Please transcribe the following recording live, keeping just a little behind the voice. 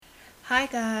Hi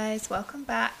guys, welcome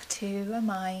back to A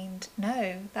Mind.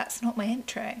 No, that's not my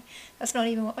intro. That's not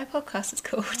even what my podcast is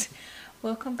called.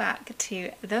 Welcome back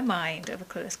to The Mind of a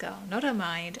Clueless Girl. Not a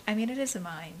mind. I mean, it is a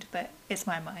mind, but it's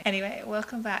my mind. Anyway,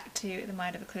 welcome back to The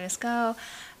Mind of a Clueless Girl.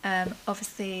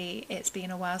 Obviously, it's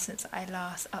been a while since I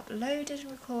last uploaded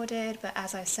and recorded, but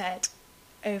as I said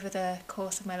over the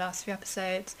course of my last few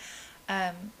episodes,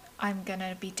 I'm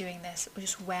gonna be doing this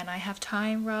just when I have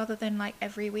time rather than like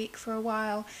every week for a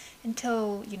while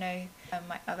until,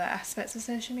 my other aspects of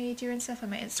social media and stuff, and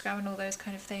my Instagram and all those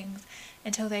kind of things,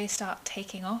 until they start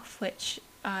taking off, which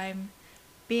I'm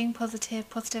being positive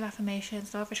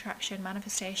affirmations, law of attraction,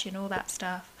 manifestation, all that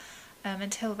stuff,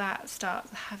 until that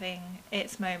starts having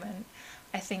its moment.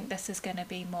 I think this is going to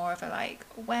be more of a like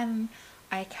when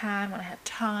I have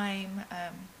time.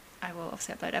 I will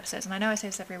obviously upload episodes, and I know I say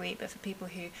this every week, but for people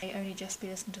who may only just be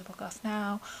listening to the podcast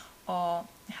now or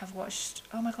have watched,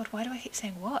 oh my god, why do I keep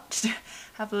saying watched,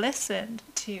 have listened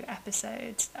to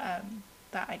episodes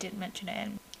that I didn't mention it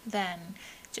in, then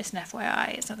just an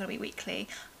FYI, it's not going to be weekly.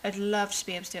 I'd love to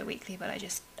be able to do it weekly, but I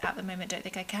just at the moment don't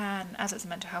think I can. As it's a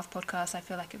mental health podcast, I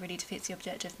feel like it really defeats the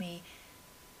object of me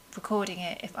recording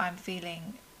it if I'm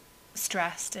feeling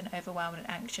stressed and overwhelmed and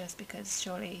anxious, because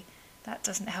surely that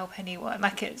doesn't help anyone.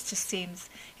 Like, it just seems,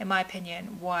 in my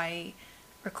opinion, why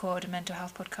record a mental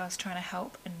health podcast trying to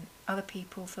help and other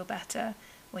people feel better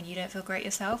when you don't feel great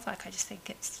yourself? Like, I just think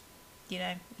it's,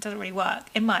 it doesn't really work,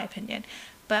 in my opinion.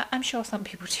 But I'm sure some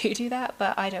people do that,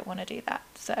 but I don't want to do that.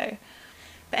 So,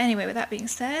 but anyway, with that being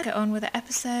said, get on with the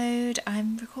episode.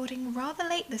 I'm recording rather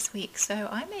late this week, so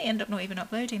I may end up not even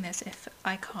uploading this if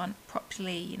I can't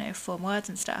properly, form words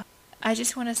and stuff. I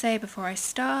just want to say before I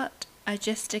start, I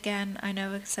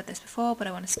know I've said this before, but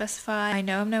I want to specify, I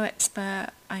know I'm no expert,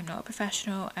 I'm not a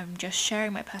professional, I'm just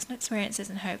sharing my personal experiences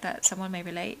and hope that someone may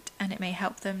relate and it may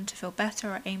help them to feel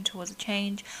better or aim towards a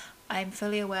change. I'm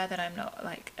fully aware that I'm not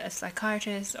like a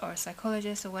psychiatrist or a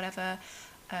psychologist or whatever,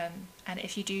 and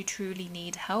if you do truly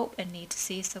need help and need to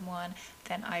see someone,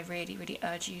 then I really, really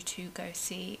urge you to go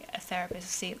see a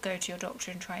therapist, go to your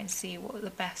doctor and try and see what the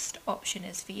best option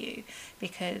is for you,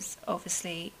 because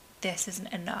obviously this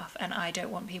isn't enough, and I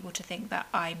don't want people to think that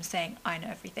I'm saying I know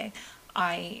everything.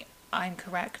 I'm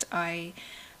correct. I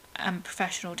am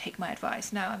professional. Take my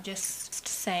advice. No, I'm just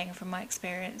saying from my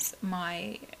experience,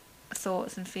 my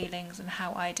thoughts and feelings and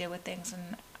how I deal with things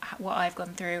and what I've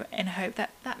gone through, in hope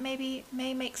that maybe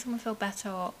may make someone feel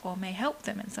better or may help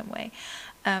them in some way.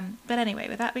 But anyway,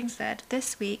 with that being said,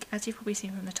 this week, as you've probably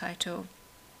seen from the title,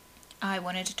 I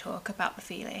wanted to talk about the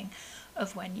feeling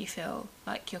of when you feel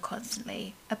like you're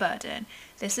constantly a burden.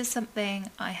 This is something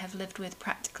I have lived with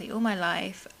practically all my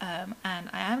life, and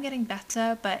I am getting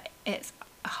better, but it's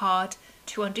hard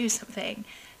to undo something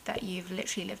that you've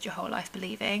literally lived your whole life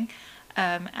believing,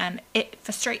 and it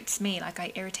frustrates me. Like,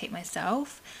 I irritate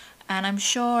myself, and I'm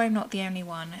sure I'm not the only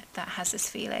one that has this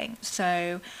feeling.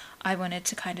 So I wanted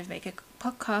to kind of make a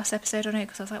podcast episode on it,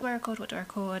 because I was like, what do I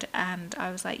record? And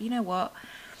I was like, you know what,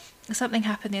 something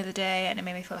happened the other day and it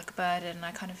made me feel like a burden, and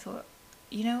I kind of thought,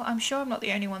 I'm sure I'm not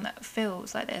the only one that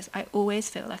feels like this. I always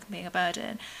feel like I'm being a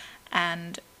burden,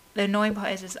 and the annoying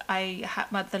part is I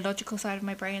have the logical side of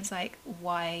my brain's like,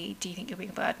 why do you think you're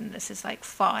being a burden? This is like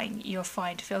fine, you're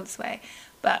fine to feel this way.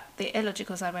 But the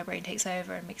illogical side of my brain takes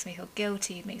over and makes me feel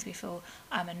guilty, makes me feel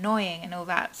I'm annoying and all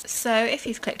that. So if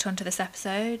you've clicked onto this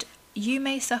episode, you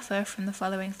may suffer from the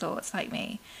following thoughts like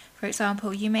me. For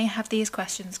example, you may have these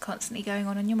questions constantly going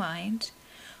on in your mind.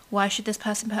 Why should this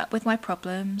person put up with my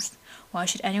problems? Why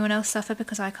should anyone else suffer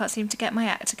because I can't seem to get my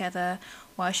act together?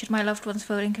 Why should my loved ones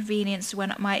feel inconvenienced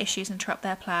when my issues interrupt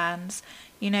their plans?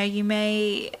 You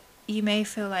may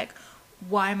feel like,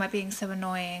 why am I being so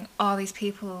annoying? Oh, these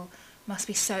people must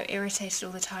be so irritated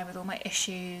all the time with all my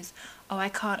issues. Oh, I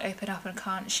can't open up and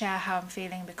can't share how I'm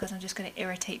feeling because I'm just going to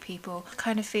irritate people.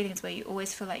 Kind of feelings where you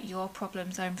always feel like your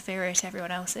problems are inferior to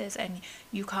everyone else's and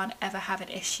you can't ever have an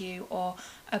issue. Or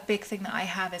a big thing that I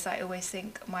have is I always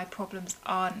think my problems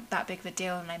aren't that big of a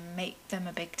deal and I make them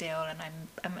a big deal, and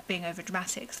I'm being over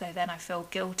dramatic. So then I feel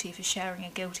guilty for sharing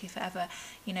and guilty for ever,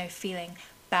 feeling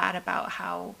bad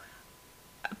about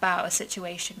a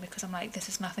situation, because I'm like, this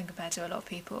is nothing compared to a lot of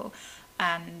people.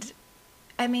 And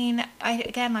I mean,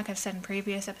 again, like I've said in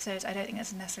previous episodes, I don't think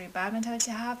it's necessarily a bad mentality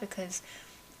to have, because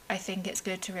I think it's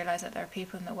good to realise that there are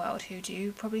people in the world who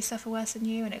do probably suffer worse than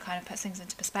you, and it kind of puts things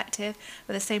into perspective.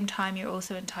 But at the same time, you're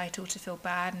also entitled to feel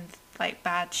bad, and like,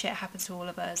 bad shit happens to all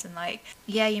of us, and like,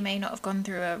 yeah, you may not have gone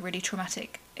through a really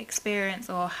traumatic experience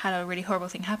or had a really horrible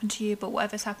thing happen to you, but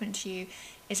whatever's happened to you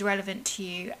is relevant to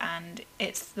you, and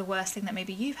it's the worst thing that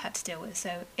maybe you've had to deal with,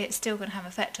 so it's still going to have an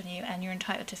effect on you, and you're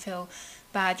entitled to feel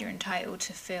bad, you're entitled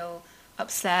to feel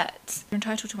upset, you're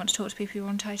entitled to want to talk to people, you're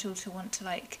entitled to want to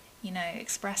like, you know,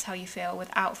 express how you feel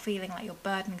without feeling like you're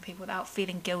burdening people, without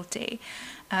feeling guilty.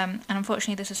 And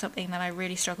unfortunately this is something that I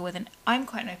really struggle with, and I'm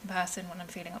quite an open person when I'm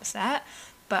feeling upset,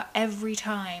 but every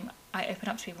time I open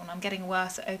up to people, and I'm getting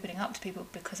worse at opening up to people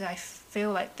because I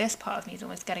feel like this part of me is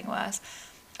almost getting worse,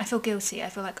 I feel guilty. I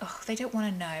feel like, oh, they don't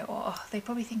want to know, or oh, they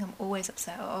probably think I'm always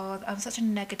upset, or oh, I'm such a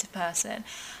negative person.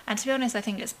 And to be honest, I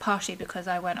think it's partially because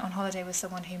I went on holiday with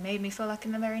someone who made me feel like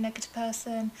I'm a very negative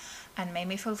person and made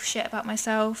me feel shit about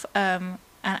myself. And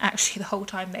actually the whole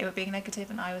time they were being negative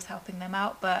and I was helping them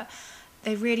out, but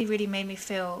they really, really made me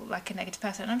feel like a negative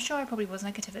person. And I'm sure I probably was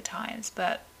negative at times,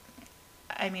 but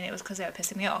I mean, it was because they were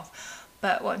pissing me off.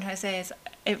 But what I'm trying to say is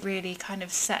it really kind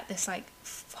of set this like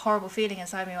horrible feeling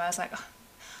inside me where I was like, oh,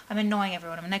 I'm annoying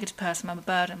everyone, I'm a negative person, I'm a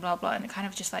burden, blah blah, and it kind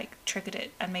of just like triggered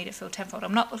it and made it feel tenfold.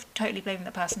 I'm not totally blaming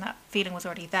the person, that feeling was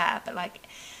already there, but like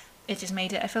it just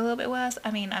made it I feel a little bit worse.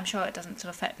 I mean, I'm sure it doesn't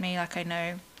sort of affect me, like I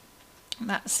know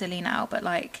that's silly now, but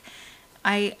like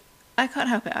I can't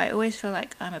help it. I always feel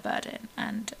like I'm a burden,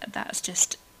 and that's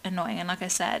just annoying. And like I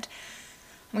said,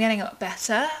 I'm getting a lot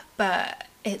better, but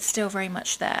it's still very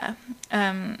much there.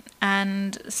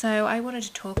 And so I wanted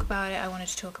to talk about it. I wanted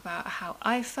to talk about how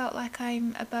I felt like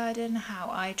I'm a burden, how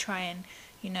I try and,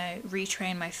 you know,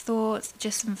 retrain my thoughts,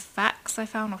 just some facts I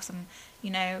found, or some, you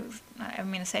know,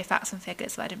 I'm going to say facts and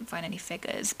figures, but I didn't find any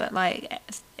figures, but like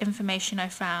information I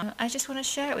found. I just want to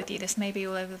share it with you. This may be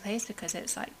all over the place because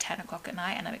it's like 10 o'clock at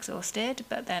night and I'm exhausted,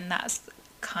 but then that's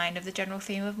kind of the general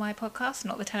theme of my podcast,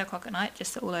 not the 10 o'clock at night,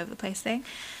 just the all over the place thing.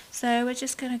 So we're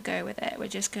just going to go with it. We're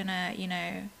just going to, you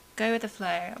know, go with the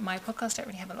flow. My podcasts don't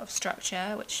really have a lot of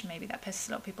structure, which maybe that pisses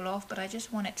a lot of people off, but I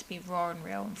just want it to be raw and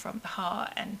real and from the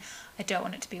heart, and I don't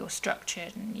want it to be all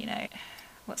structured and, you know,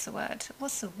 what's the word?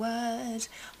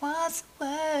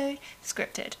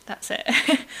 Scripted, that's it.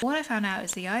 What I found out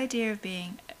is the idea of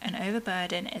being an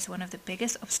overburden is one of the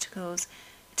biggest obstacles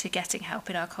to getting help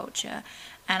in our culture.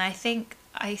 And I think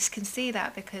I can see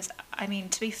that because, I mean,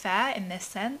 to be fair, in this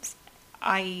sense,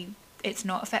 it's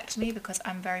not affected me because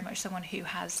I'm very much someone who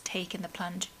has taken the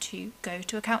plunge to go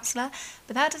to a counsellor.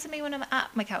 But that doesn't mean when I'm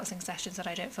at my counselling sessions that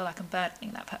I don't feel like I'm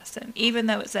burdening that person, even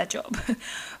though it's their job.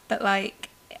 But like,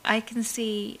 I can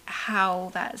see how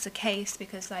that's the case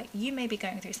because like you may be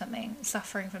going through something,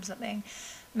 suffering from something,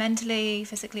 mentally,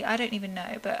 physically, I don't even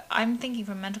know, but I'm thinking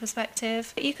from a mental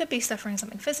perspective. You could be suffering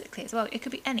something physically as well. It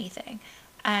could be anything.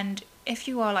 And if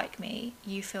you are like me,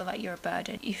 you feel like you're a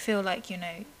burden, you feel like, you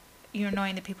know, you're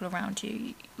annoying the people around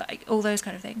you, like all those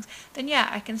kind of things, then yeah,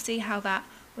 I can see how that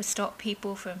would stop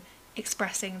people from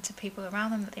expressing to people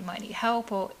around them that they might need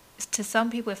help, or to some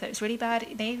people, if it's really bad,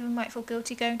 they even might feel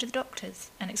guilty going to the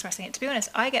doctors and expressing it. To be honest,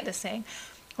 I get this thing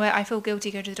where I feel guilty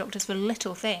going to the doctors for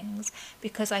little things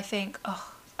because I think,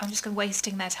 oh, I'm just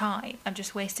wasting their time. I'm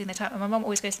just wasting their time. And my mum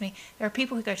always goes to me, there are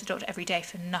people who go to the doctor every day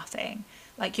for nothing.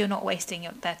 Like, you're not wasting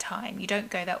their time. You don't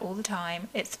go there all the time.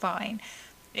 It's fine.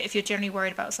 If you're generally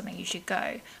worried about something, you should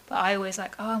go. But I always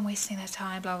like, oh, I'm wasting their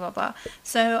time, blah, blah, blah.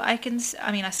 So I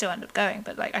still end up going,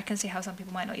 but like I can see how some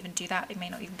people might not even do that. They may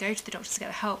not even go to the doctor to get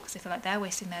the help because they feel like they're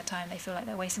wasting their time. They feel like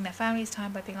they're wasting their family's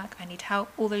time by being like, I need help,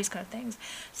 all those kind of things.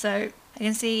 So I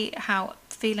can see how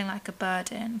feeling like a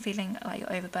burden, feeling like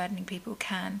you're overburdening people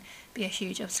can be a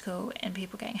huge obstacle in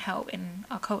people getting help in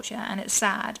our culture. And it's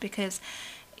sad because,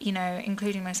 you know,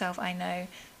 including myself, I know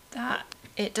that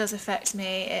it does affect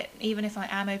me. Even if I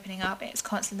am opening up, it's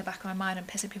constantly in the back of my mind. I'm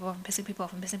pissing people off and pissing people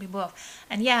off and pissing people off.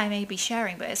 And yeah, I may be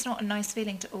sharing, but it's not a nice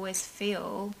feeling to always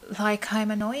feel like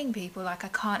I'm annoying people, like I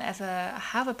can't ever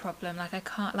have a problem, like I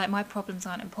can't, like my problems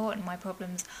aren't important, my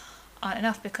problems aren't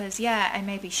enough, because yeah, I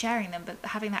may be sharing them, but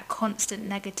having that constant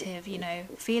negative, you know,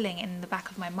 feeling in the back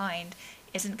of my mind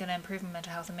isn't going to improve my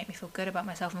mental health and make me feel good about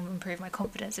myself and improve my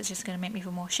confidence. It's just going to make me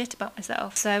feel more shit about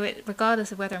myself. So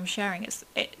regardless of whether I'm sharing, it's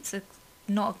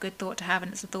not a good thought to have,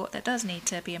 and it's a thought that does need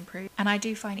to be improved. And I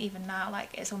do find even now, like,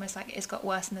 it's almost like it's got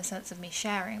worse in the sense of me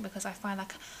sharing, because I find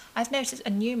like I've noticed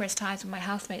numerous times when my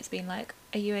housemates been like,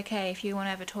 are you okay? If you want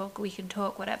to ever talk, we can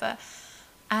talk, whatever.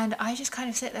 And I just kind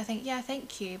of sit there think, yeah,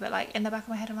 thank you, but like in the back of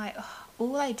my head I'm like, oh,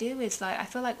 all I do is like, I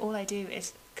feel like all I do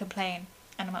is complain,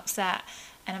 and I'm upset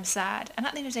and I'm sad. And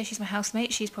at the end of the day, she's my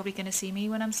housemate, she's probably going to see me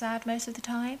when I'm sad most of the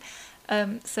time.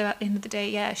 So at the end of the day,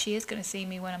 yeah, she is going to see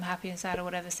me when I'm happy and sad or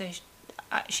whatever, so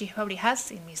she probably has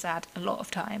seen me sad a lot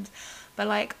of times. But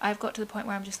like, I've got to the point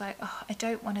where I'm just like, oh, I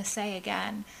don't want to say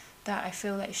again that I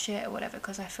feel like shit or whatever,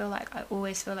 because I feel like I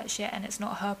always feel like shit, and it's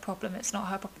not her problem, it's not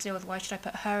her problem to deal with. Why should I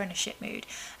put her in a shit mood?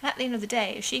 And at the end of the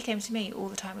day, if she came to me all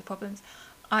the time with problems,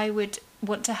 I would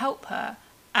want to help her,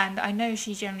 And I know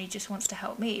she generally just wants to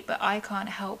help me, but I can't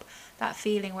help that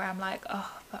feeling where I'm like,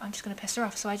 oh, but I'm just going to piss her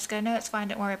off. So I just go, no, it's fine,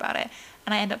 don't worry about it.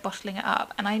 And I end up bottling it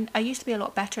up. And I used to be a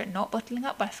lot better at not bottling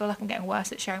up, but I feel like I'm getting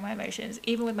worse at sharing my emotions.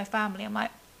 Even with my family, I'm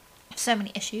like, so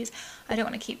many issues. I don't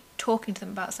want to keep talking to them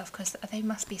about stuff because they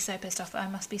must be so pissed off. I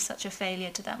must be such a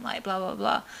failure to them, like blah, blah,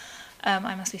 blah.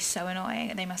 I must be so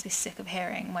annoying. They must be sick of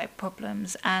hearing my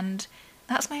problems. And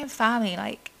that's my own family.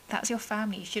 Like, that's your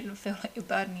family. You shouldn't feel like you're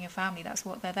burdening your family. That's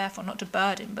what they're there for, not to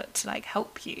burden, but to like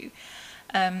help you.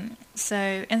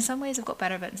 So in some ways I've got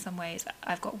better, but in some ways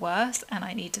I've got worse, and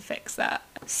I need to fix that.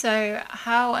 So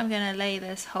how I'm going to lay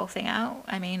this whole thing out,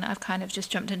 I mean, I've kind of just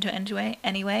jumped into it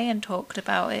anyway and talked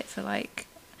about it for like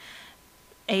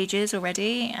ages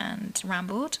already and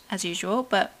rambled as usual,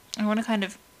 but I want to kind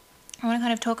of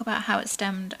talk about how it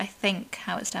stemmed,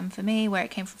 how it stemmed for me, where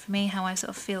it came from for me, how I sort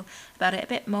of feel about it a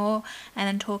bit more, and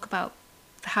then talk about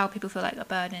how people feel like a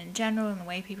burden in general and the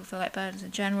way people feel like burdens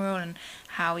in general, and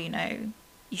how,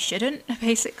 you shouldn't,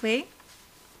 basically.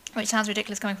 Which sounds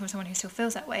ridiculous coming from someone who still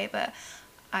feels that way, but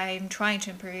I'm trying to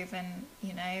improve, and,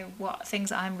 what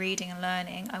things I'm reading and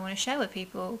learning I want to share with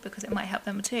people because it might help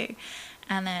them too.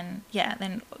 And then,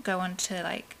 then go on to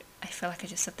like, I feel like I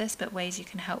just said this, but ways you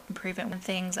can help improve it, and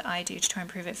things that I do to try and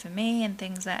improve it for me, and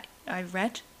things that I've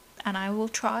read and I will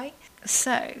try.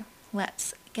 So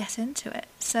let's get into it.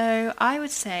 So I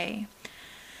would say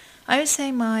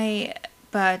my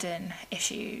burden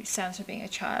issue stems from being a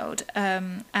child,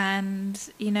 and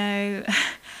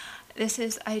this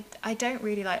is, I don't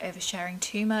really like oversharing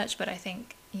too much, but I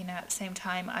think, at the same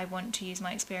time I want to use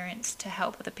my experience to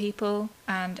help other people,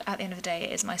 and at the end of the day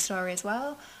it is my story as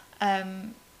well.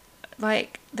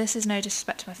 Like, this is no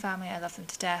disrespect to my family, I love them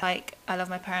to death. Like, I love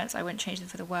my parents, I wouldn't change them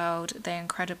for the world, they're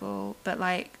incredible. But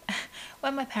like,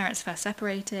 when my parents first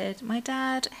separated, my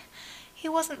dad, he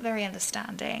wasn't very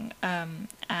understanding,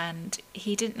 and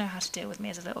he didn't know how to deal with me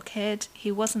as a little kid.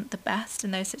 He wasn't the best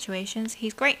in those situations.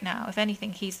 He's great now. If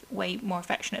anything, he's way more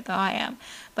affectionate than I am.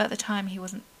 But at the time, he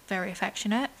wasn't very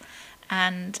affectionate.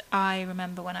 And I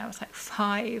remember when I was like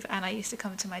 5, and I used to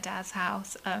come to my dad's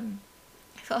house.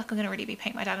 I feel like I'm going to really be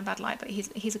painting my dad in a bad light, but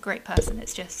he's a great person.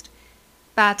 It's just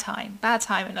bad time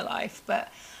in a life.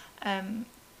 But I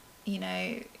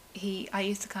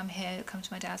used to come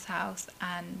to my dad's house,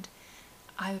 and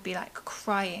I would be like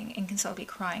crying, inconsolably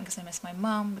crying, because I missed my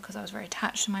mum, because I was very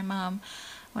attached to my mum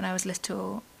when I was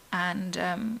little.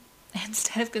 And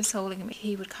instead of consoling me,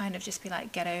 he would kind of just be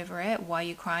like, get over it, why are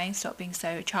you crying, stop being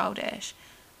so childish.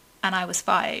 And I was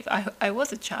 5. I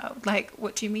was a child. Like,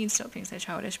 what do you mean stop being so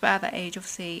childish? But at that age,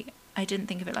 obviously, I didn't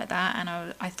think of it like that, and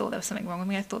I thought there was something wrong with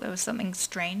me. I thought there was something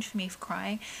strange for me for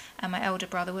crying. And my elder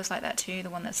brother was like that too,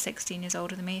 the one that's 16 years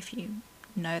older than me, if you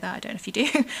know that. I don't know if you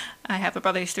do. I have a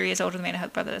brother who's 3 years older than me, and I have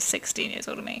a brother that's 16 years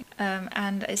older than me.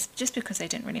 And it's just because they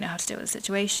didn't really know how to deal with the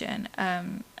situation.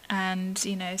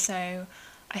 So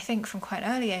I think from quite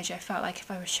an early age, I felt like if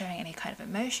I was showing any kind of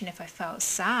emotion, if I felt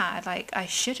sad, like I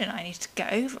shouldn't, I need to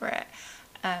get over it,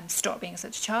 stop being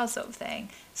such a child, sort of thing.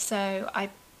 So I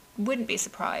wouldn't be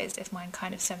surprised if mine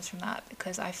kind of stems from that,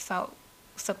 because I felt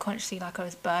subconsciously like I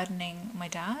was burdening my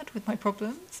dad with my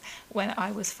problems. When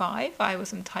I was 5, I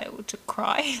was entitled to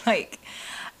cry,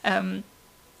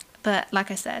 but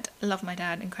like I said, I love my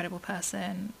dad, incredible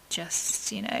person,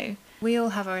 just, we all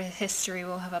have our history,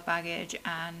 we all have our baggage,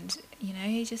 and,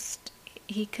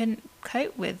 he couldn't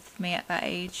cope with me at that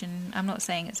age. And I'm not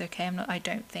saying it's okay, I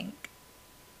don't think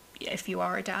if you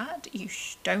are a dad, you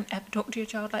don't ever talk to your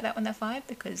child like that when they're 5,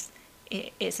 because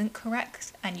it isn't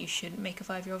correct, and you shouldn't make a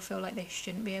 5-year-old feel like they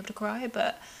shouldn't be able to cry.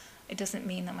 But it doesn't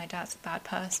mean that my dad's a bad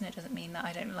person, it doesn't mean that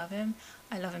I don't love him.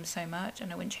 I love him so much,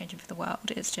 and I wouldn't change him for the world.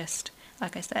 It's just,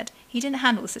 like I said, he didn't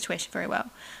handle the situation very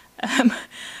well.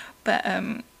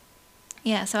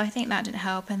 So I think that didn't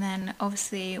help. And then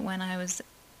obviously when I was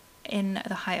in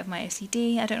the height of my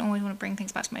OCD, I don't always want to bring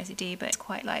things back to my OCD, but it's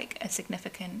quite like a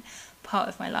significant part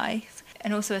of my life,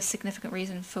 and also a significant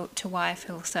reason to why I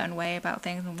feel a certain way about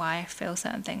things and why I feel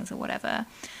certain things or whatever.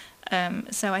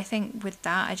 So I think with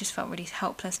that, I just felt really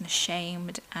helpless and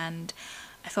ashamed, and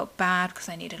I felt bad because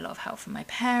I needed a lot of help from my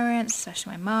parents,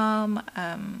 especially my mum.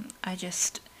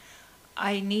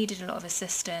 I needed a lot of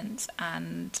assistance,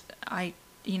 and I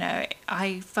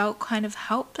felt kind of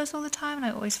helpless all the time, and I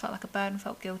always felt like a burden,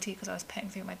 felt guilty because I was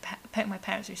putting my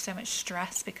parents through so much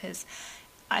stress, because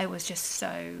I was just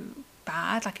so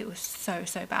bad, like it was so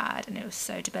bad, and it was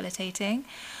so debilitating.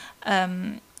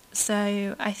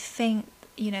 So I think,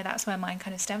 that's where mine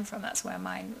kind of stemmed from. That's where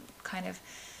mine kind of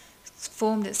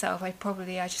formed itself. I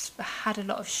just had a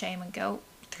lot of shame and guilt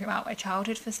throughout my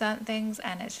childhood for certain things,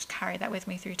 and it's just carried that with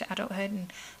me through to adulthood.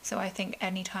 And so I think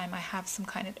anytime I have some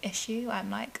kind of issue,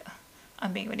 I'm like,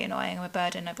 I'm being really annoying, I'm a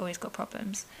burden, I've always got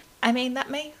problems. I mean, that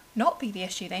may not be the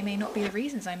issue, they may not be the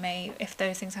reasons. I may, if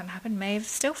those things hadn't happened, may have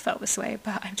still felt this way,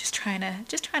 but I'm just trying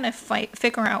to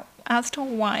figure out as to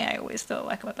why I always feel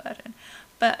like I'm a burden.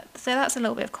 But so that's a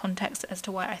little bit of context as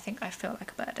to why I think I feel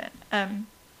like a burden.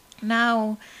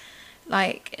 Now,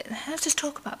 like, let's just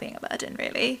talk about being a burden,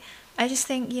 really. I just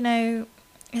think,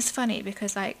 it's funny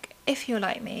because, like, if you're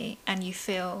like me and you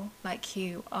feel like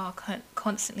you are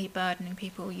constantly burdening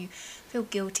people, you feel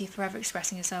guilty forever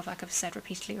expressing yourself, like I've said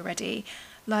repeatedly already,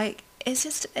 like,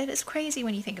 it's crazy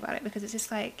when you think about it, because it's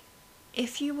just like,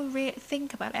 if you were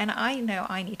think about it, and I know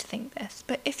I need to think this,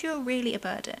 but if you're really a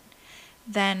burden,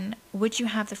 then would you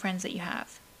have the friends that you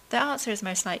have? The answer is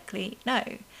most likely no.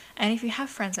 And if you have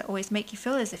friends that always make you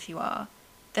feel as if you are,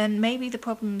 then maybe the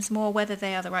problem's more whether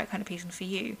they are the right kind of person for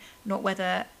you, not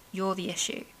whether you're the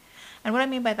issue. And what I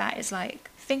mean by that is, like,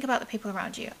 think about the people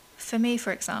around you. For me,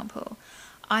 for example,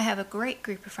 I have a great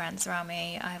group of friends around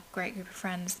me. I have a great group of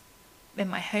friends in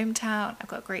my hometown. I've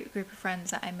got a great group of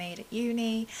friends that I made at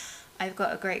uni. I've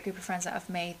got a great group of friends that I've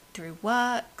made through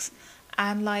works.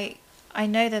 And, like, I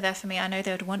know they're there for me. I know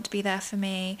they would want to be there for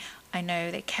me. I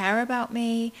know they care about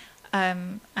me.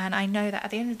 And I know that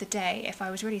at the end of the day, if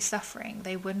I was really suffering,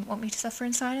 they wouldn't want me to suffer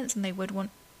in silence, and they would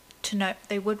want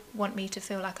me to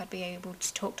feel like I'd be able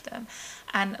to talk to them.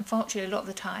 And unfortunately, a lot of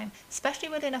the time, especially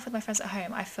weirdly enough with my friends at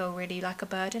home, I feel really like a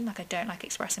burden, like I don't like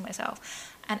expressing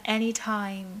myself. And any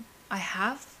time I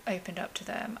have opened up to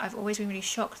them, I've always been really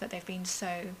shocked that they've been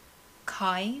so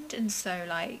kind and so,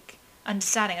 like,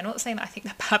 understanding. I'm not saying that I think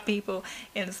they're bad people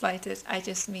in the slightest. I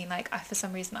just mean, like, for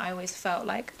some reason I always felt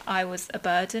like I was a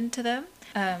burden to them,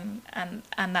 and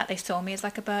that they saw me as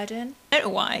like a burden. I don't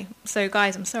know why. So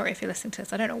guys, I'm sorry if you're listening to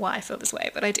this. I don't know why I feel this way,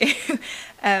 but I do.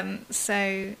 So,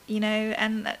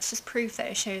 and that's just proof that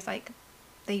it shows, like,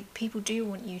 people do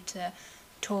want you to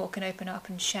talk and open up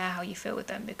and share how you feel with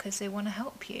them, because they want to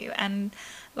help you. And,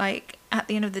 like, at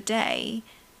the end of the day,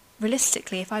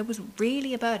 realistically, if I was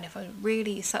really a burden, if I was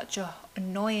really such a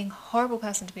annoying, horrible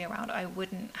person to be around, I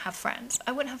wouldn't have friends.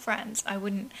 I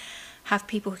wouldn't have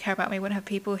people who care about me. I wouldn't have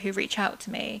people who reach out to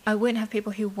me. I wouldn't have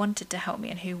people who wanted to help me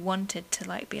and who wanted to,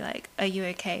 like, be like, are you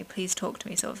okay? Please talk to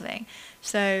me, sort of thing.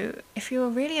 So if you were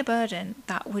really a burden,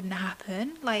 that wouldn't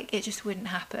happen. Like, it just wouldn't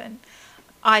happen.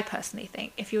 I personally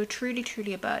think if you were truly,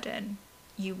 truly a burden,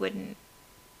 you wouldn't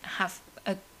have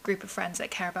a group of friends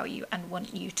that care about you and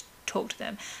want you to talk to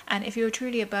them. And if you were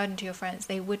truly a burden to your friends,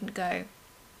 they wouldn't go,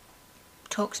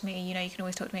 talk to me, you can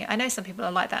always talk to me. I know some people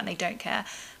are like that and they don't care,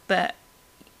 but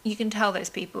you can tell those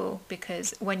people,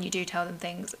 because when you do tell them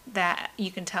things, that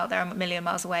you can tell they're a million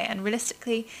miles away. And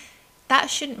realistically, that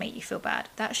shouldn't make you feel bad.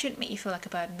 That shouldn't make you feel like a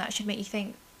burden. That should make you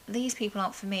think, these people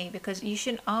aren't for me, because you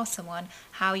shouldn't ask someone,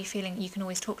 how are you feeling? You can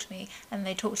always talk to me. And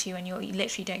they talk to you and you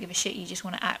literally don't give a shit. You just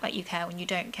want to act like you care when you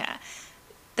don't care.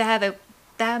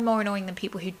 They're more annoying than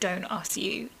people who don't ask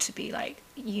you to be like,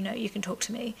 you can talk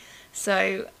to me.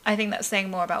 So I think that's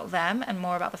saying more about them and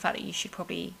more about the fact that you should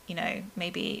probably,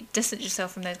 maybe distance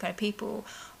yourself from those kind of people,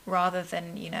 rather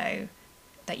than,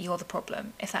 that you're the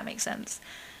problem, if that makes sense.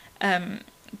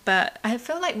 But I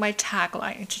feel like my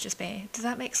tagline should just be, does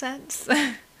that make sense?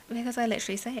 Because I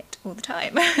literally say it all the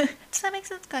time. Does that make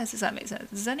sense, guys? Does that make sense?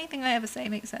 Does anything I ever say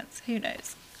make sense? Who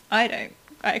knows? I don't.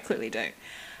 I clearly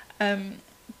don't.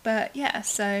 But yeah,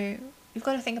 so you've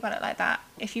got to think about it like that.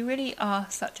 If you really are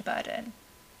such a burden,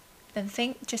 then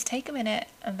just take a minute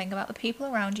and think about the people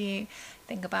around you.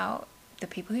 Think about the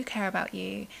people who care about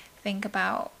you. Think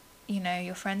about,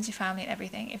 your friends, your family and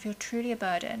everything. If you're truly a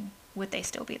burden, would they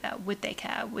still be there? Would they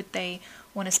care? Would they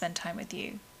want to spend time with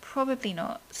you? Probably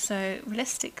not. So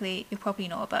realistically, you're probably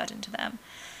not a burden to them.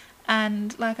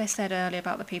 And like I said earlier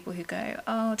about the people who go,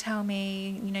 oh, tell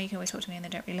me, you can always talk to me, and they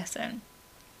don't really listen.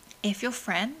 If your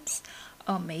friends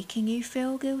are making you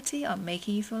feel guilty, are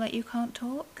making you feel like you can't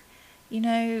talk,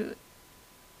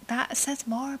 that says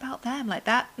more about them. Like,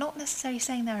 that, not necessarily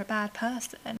saying they're a bad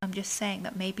person. I'm just saying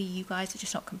that maybe you guys are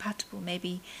just not compatible.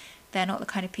 Maybe they're not the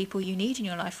kind of people you need in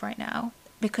your life right now.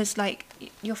 Because, like,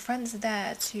 your friends are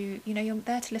there to, you're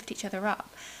there to lift each other up.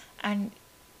 And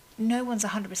no one's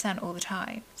 100% all the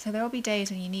time. So there will be days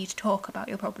when you need to talk about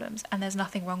your problems, and there's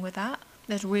nothing wrong with that.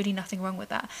 There's really nothing wrong with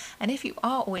that. And if you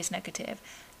are always negative,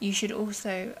 you should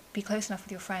also be close enough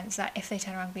with your friends that if they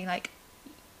turn around and be like,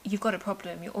 you've got a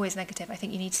problem, you're always negative, I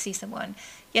think you need to see someone.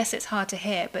 Yes, it's hard to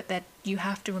hear, but you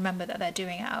have to remember that they're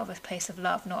doing it out of a place of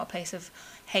love, not a place of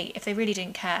hate. If they really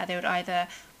didn't care, they would either,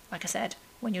 like I said,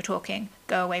 when you're talking,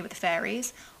 go away with the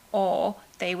fairies, or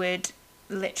they would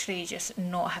literally just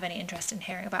not have any interest in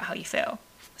hearing about how you feel.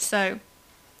 So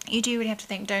you do really have to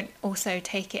think, don't also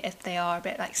take it if they are a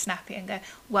bit like snappy and go,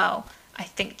 well, I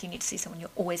think you need to see someone, you're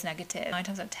always negative. 9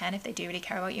 times out of 10, if they do really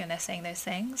care about you and they're saying those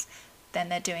things, then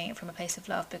they're doing it from a place of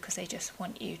love because they just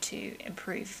want you to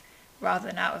improve, rather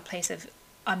than out of a place of,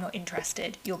 I'm not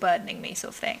interested, you're burdening me,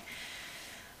 sort of thing.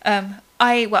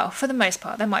 For the most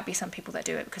part, there might be some people that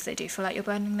do it because they do feel like you're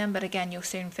burdening them, but again, you'll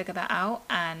soon figure that out,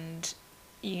 and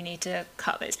you need to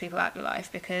cut those people out of your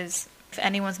life, because if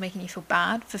anyone's making you feel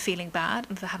bad for feeling bad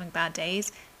and for having bad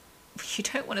days, you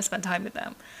don't want to spend time with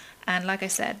them. And like I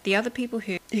said, the other people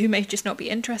who may just not be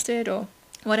interested or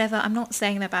whatever, I'm not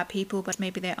saying they're bad people, but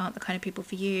maybe they aren't the kind of people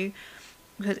for you.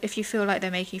 Because if you feel like they're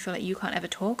making you feel like you can't ever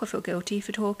talk or feel guilty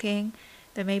for talking,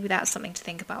 then maybe that's something to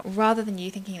think about. Rather than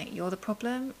you thinking that you're the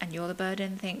problem and you're the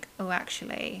burden, think, oh,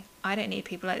 actually, I don't need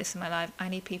people like this in my life. I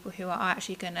need people who are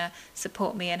actually going to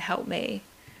support me and help me,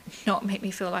 not make me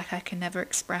feel like I can never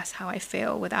express how I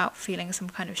feel without feeling some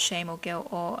kind of shame or guilt,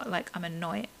 or like I'm an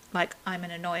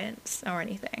annoyance or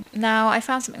anything. Now, I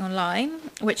found something online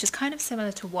which is kind of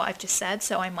similar to what I've just said,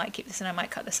 so I might keep this and I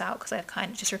might cut this out because I'm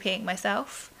kind of just repeating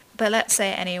myself. But let's say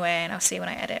it anyway, and I'll see when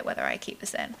I edit whether I keep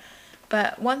this in.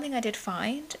 But one thing I did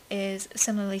find is,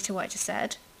 similarly to what I just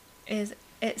said, is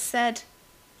it said,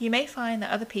 you may find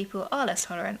that other people are less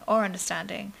tolerant or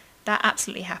understanding. That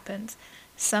absolutely happens.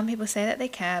 Some people say that they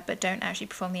care but don't actually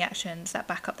perform the actions that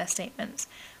back up their statements.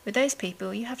 With those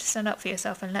people, you have to stand up for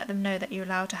yourself and let them know that you're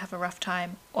allowed to have a rough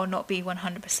time or not be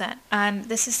 100%. And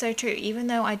this is so true. Even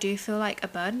though I do feel like a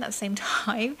burden at the same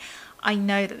time, I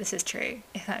know that this is true,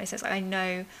 if that makes sense. Like, I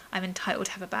know I'm entitled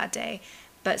to have a bad day,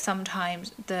 but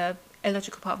sometimes the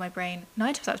illogical part of my brain,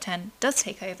 9 times out of 10, does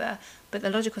take over, but the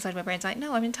logical side of my brain's like,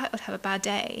 no, I'm entitled to have a bad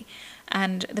day.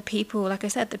 And the people, like I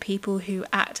said, the people who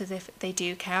act as if they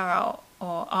do care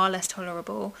or are less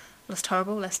tolerable,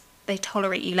 they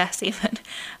tolerate you less even,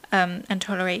 and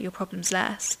tolerate your problems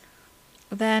less,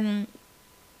 then,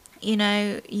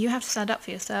 you have to stand up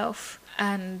for yourself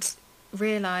and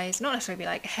realise, not necessarily be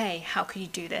like, hey, how could you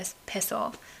do this, piss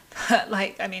off, but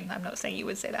I'm not saying you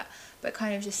would say that, but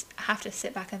kind of just have to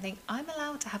sit back and think, I'm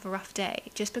allowed to have a rough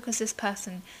day. Just because this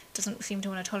person doesn't seem to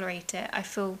want to tolerate it, I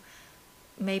feel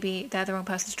maybe they're the wrong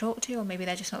person to talk to, or maybe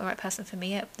they're just not the right person for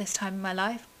me at this time in my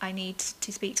life. I need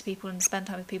to speak to people and spend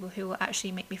time with people who will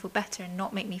actually make me feel better and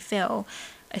not make me feel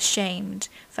ashamed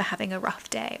for having a rough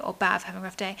day or bad for having a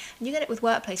rough day. And you get it with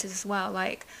workplaces as well.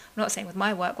 Like, I'm not saying with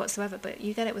my work whatsoever, but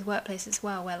you get it with workplaces as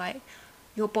well, where like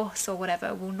your boss or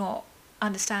whatever will not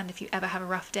understand if you ever have a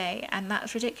rough day, and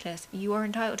that's ridiculous. You are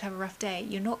entitled to have a rough day.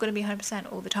 You're not going to be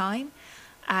 100% all the time,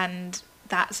 and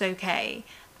that's okay.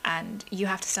 And you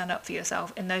have to stand up for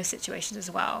yourself in those situations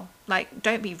as well. Like,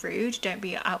 don't be rude, don't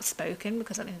be outspoken,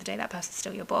 because at the end of the day that person's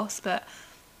still your boss, but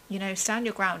stand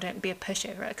your ground, don't be a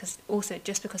pushover, because also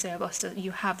just because they're a boss, you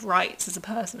have rights as a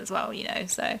person as well,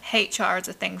 so HR is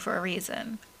a thing for a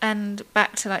reason. And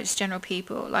back to like just general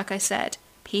people, like I said,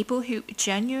 people who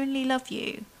genuinely love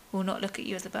you will not look at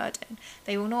you as a burden.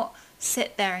 They will not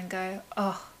sit there and go,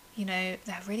 oh, they're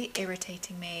really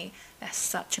irritating me, they're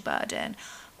such a burden,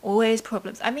 always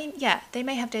problems. I mean, yeah, they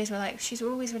may have days where like she's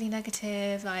always really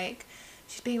negative, like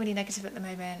she's being really negative at the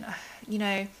moment,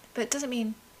 but it doesn't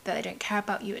mean that they don't care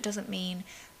about you. It doesn't mean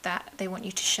that they want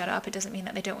you to shut up. It doesn't mean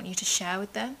that they don't want you to share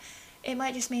with them. It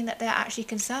might just mean that they're actually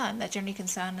concerned. They're generally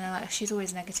concerned, and they're like, she's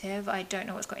always negative, I don't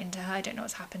know what's got into her, I don't know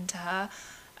what's happened to her,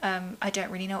 I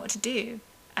don't really know what to do.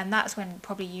 And that's when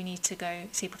probably you need to go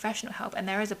see professional help. And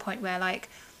there is a point where like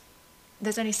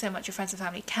there's only so much your friends and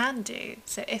family can do.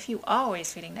 So if you are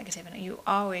always feeling negative and you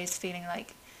are always feeling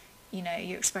like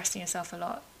you're expressing yourself a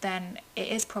lot, then it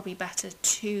is probably better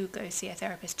to go see a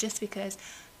therapist, just because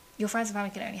your friends and family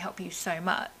can only help you so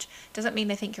much. Doesn't mean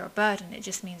they think you're a burden, it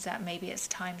just means that maybe it's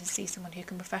time to see someone who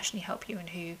can professionally help you and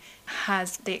who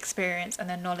has the experience and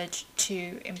the knowledge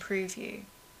to improve you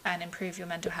and improve your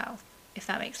mental health, if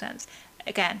that makes sense.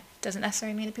 Again, doesn't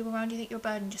necessarily mean that people around you think you're a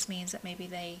burden, just means that maybe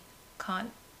they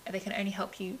can only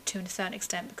help you to a certain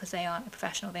extent because they aren't a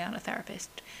professional, they aren't a therapist.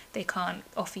 They can't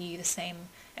offer you the same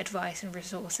advice and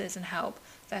resources and help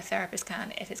that a therapist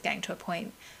can if it's getting to a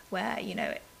point where,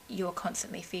 you're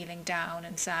constantly feeling down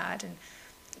and sad and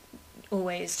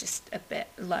always just a bit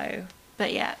low.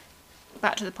 But yeah,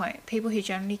 back to the point. People who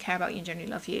generally care about you and generally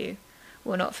love you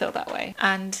will not feel that way.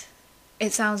 And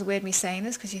it sounds weird me saying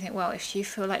this because you think, well, if you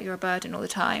feel like you're a burden all the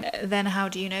time, then how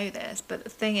do you know this? But the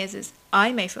thing is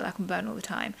I may feel like I'm a burden all the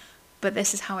time, but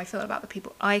this is how I feel about the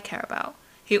people I care about,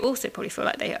 who also probably feel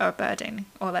like they are a burden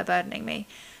or they're burdening me.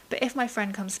 But if my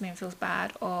friend comes to me and feels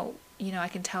bad, or, I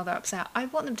can tell they're upset, I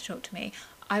want them to talk to me.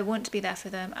 I want to be there for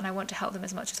them and I want to help them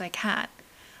as much as I can.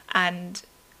 and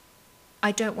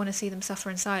I don't want to see them suffer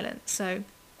in silence. So,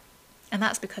 and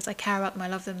that's because I care about them, I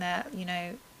love them,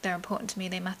 they're important to me,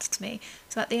 they matter to me.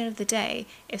 So at the end of the day,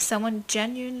 if someone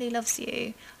genuinely loves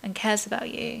you and cares about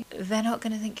you, they're not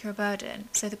going to think you're a burden.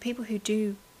 So the people who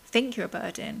do think you're a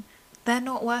burden, they're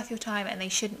not worth your time, and they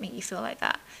shouldn't make you feel like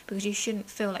that, because you shouldn't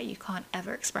feel like you can't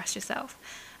ever express yourself.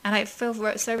 And I feel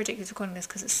so ridiculous recording this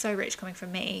because it's so rich coming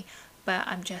from me, but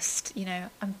I'm just,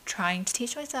 I'm trying to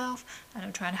teach myself, and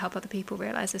I'm trying to help other people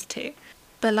realise this too.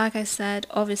 But like I said,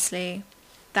 obviously,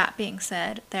 that being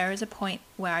said, there is a point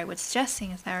where I would suggest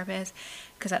seeing a therapist,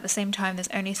 because at the same time, there's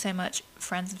only so much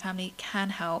friends and family can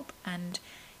help, and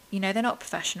they're not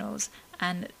professionals,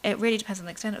 and it really depends on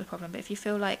the extent of the problem. But if you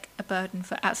feel like a burden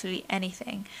for absolutely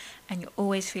anything, and you're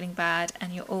always feeling bad,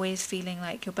 and you're always feeling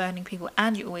like you're burdening people,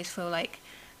 and you always feel like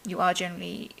you are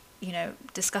generally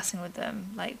discussing with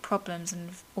them like problems and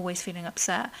always feeling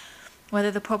upset,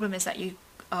 whether the problem is that you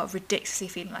are ridiculously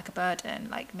feeling like a burden,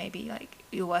 like maybe like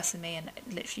you're worse than me and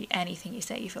literally anything you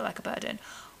say you feel like a burden,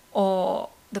 or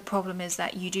the problem is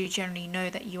that you do generally know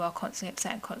that you are constantly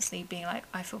upset and constantly being like,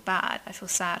 I feel bad, I feel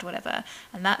sad, whatever,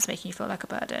 and that's making you feel like a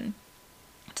burden.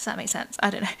 Does that make sense?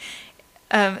 I don't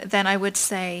know. Then I would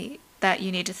say that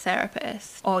you need a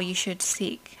therapist, or you should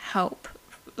seek help,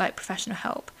 like professional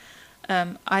help,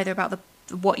 either about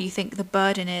what you think the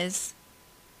burden is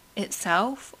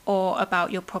itself, or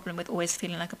about your problem with always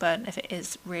feeling like a burden, if it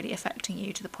is really affecting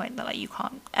you to the point that like you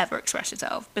can't ever express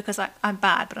yourself, because like I'm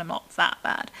bad but I'm not that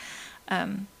bad.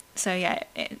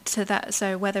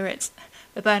 So whether it's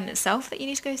the burden itself that you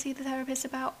need to go see the therapist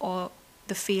about, or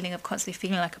the feeling of constantly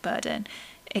feeling like a burden,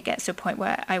 it gets to a point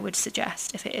where I would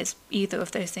suggest, if it is either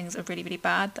of those things are really, really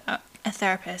bad, that a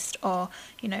therapist or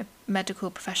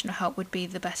medical professional help would be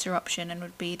the better option and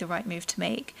would be the right move to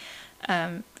make,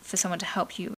 for someone to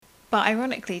help you. But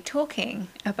ironically, talking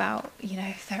about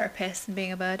therapists and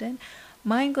being a burden,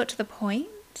 mine got to the point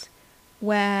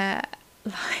where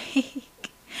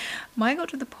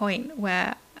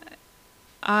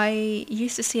I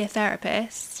used to see a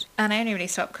therapist, and I only really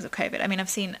stopped because of COVID. I mean, I've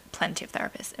seen plenty of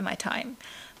therapists in my time,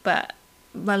 but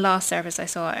my last therapist I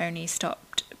saw, I only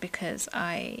stopped because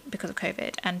of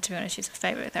COVID. And to be honest, she's my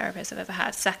favourite therapist I've ever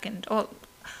had. Second, or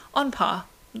on par,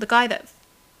 the guy that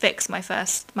fixed my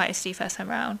OCD first time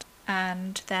round,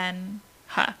 and then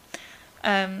her.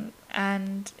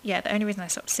 And yeah, the only reason I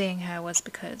stopped seeing her was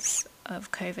because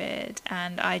of COVID,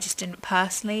 and I just didn't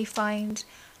personally find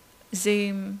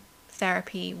Zoom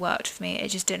therapy worked for me. It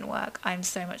just didn't work. I'm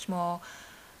so much more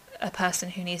a person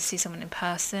who needs to see someone in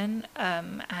person,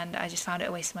 and I just found it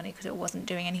a waste of money because it wasn't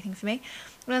doing anything for me.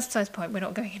 Well, that's besides the point. We're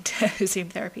not going into Zoom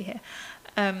therapy here.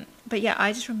 But yeah,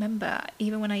 I just remember,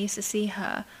 even when I used to see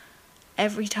her,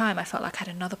 every time I felt like I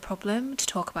had another problem to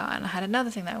talk about, and I had another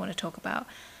thing that I want to talk about.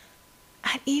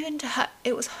 And even to her,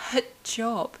 it was her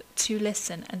job to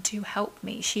listen and to help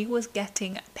me. She was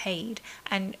getting paid,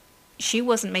 and she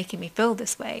wasn't making me feel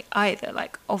this way either.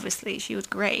 Like, obviously she was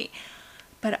great,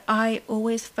 but I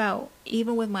always felt,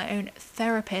 even with my own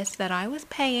therapist that I was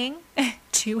paying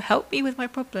to help me with my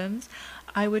problems,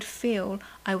 I would feel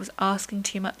I was asking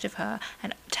too much of her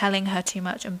and telling her too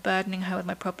much and burdening her with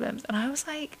my problems. And I was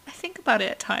like, I think about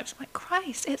it at times, I'm like,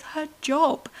 Christ, it's her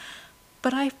job.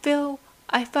 But I felt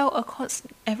a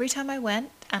constant, every time I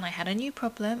went and I had a new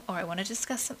problem or I wanted to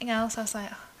discuss something else, I was like,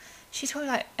 oh, she's probably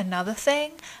like another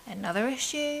thing, another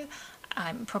issue.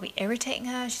 I'm probably irritating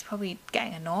her. She's probably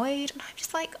getting annoyed. And I'm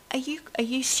just like, are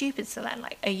you stupid, Selene?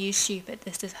 Like, are you stupid?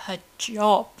 This is her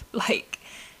job. Like,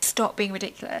 stop being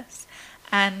ridiculous.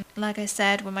 And like I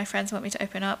said, when my friends want me to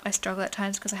open up, I struggle at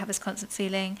times because I have this constant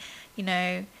feeling,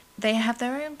 they have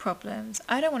their own problems.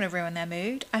 I don't want to ruin their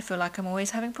mood. I feel like I'm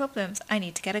always having problems. I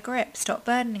need to get a grip. Stop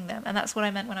burdening them. And that's what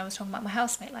I meant when I was talking about my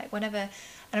housemate. Like, whenever, and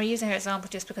I'm using her example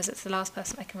just because it's the last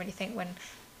person I can really think when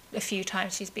a few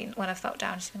times when I've felt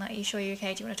down, she's been like, are you sure you're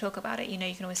okay? Do you want to talk about it? You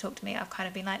can always talk to me. I've kind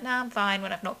of been like, nah, I'm fine,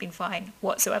 when I've not been fine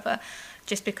whatsoever.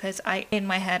 Just because in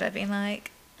my head, I've been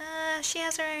like, she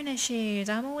has her own issues.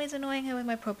 I'm always annoying her with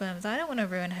my problems. I don't want to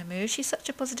ruin her mood. She's such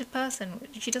a positive person.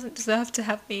 She doesn't deserve to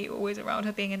have me always around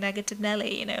her being a negative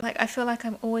Nelly, Like, I feel like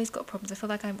I'm always got problems. I feel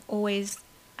like I'm always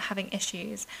having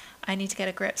issues. I need to get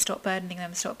a grip, stop burdening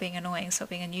them, stop being annoying, stop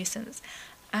being a nuisance.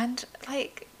 And,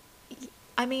 like,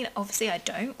 I mean, obviously I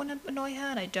don't want to annoy her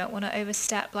and I don't want to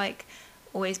overstep, like,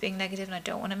 always being negative, and I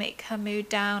don't want to make her mood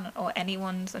down or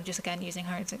anyone's. I'm just, again, using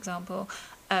her as an example.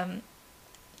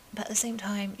 But at the same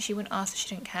time, she wouldn't ask if she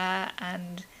didn't care,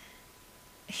 and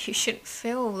you shouldn't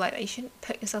feel like that. You shouldn't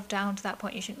put yourself down to that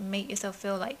point. You shouldn't make yourself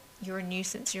feel like you're a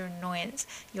nuisance, you're an annoyance,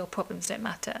 your problems don't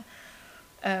matter.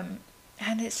 And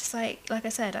it's just like I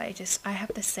said, I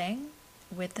have this thing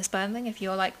with this burden thing. If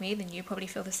you're like me, then you probably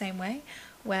feel the same way,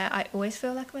 where I always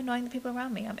feel like I'm annoying the people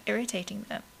around me. I'm irritating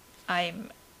them.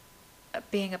 I'm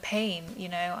being a pain, you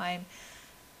know.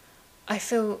 I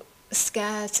feel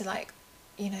scared to, like,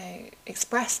 you know,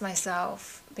 express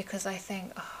myself, because I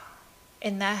think, oh,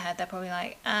 in their head they're probably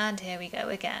like, and here we go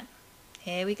again,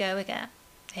 here we go again,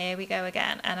 here we go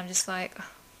again, and I'm just like, oh.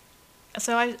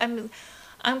 So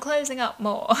I'm closing up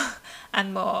more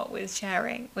and more with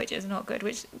sharing, which is not good,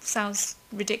 which sounds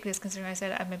ridiculous considering I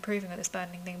said I'm improving with this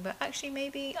burdening thing, but actually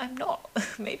maybe I'm not.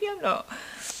 Maybe I'm not.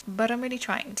 But I'm really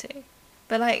trying to.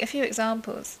 But, like, a few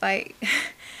examples, like,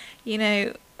 you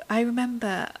know, I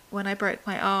remember when I broke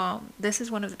my arm, this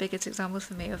is one of the biggest examples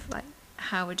for me of, like,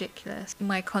 how ridiculous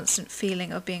my constant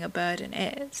feeling of being a burden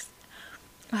is.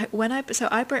 Like, so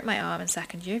I broke my arm in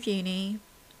second year of uni.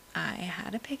 I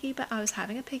had a piggyback. I was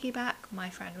having a piggyback. My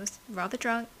friend was rather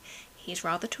drunk. He's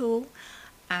rather tall.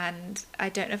 And I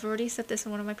don't know if I've already said this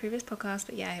in one of my previous podcasts,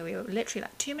 but yeah, we were literally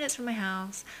like 2 minutes from my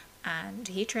house and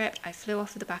he tripped. I flew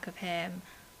off of the back of him.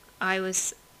 I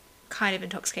was kind of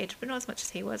intoxicated, but not as much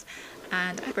as he was.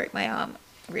 And I broke my arm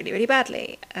really, really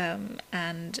badly.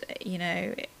 And, you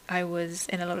know, I was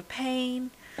in a lot of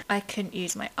pain. I couldn't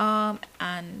use my arm.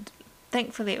 And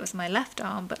thankfully it was my left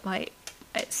arm, but, like,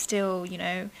 it's still, you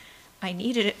know, I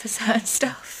needed it for certain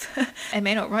stuff. I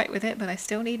may not write with it, but I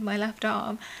still need my left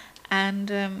arm.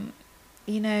 And,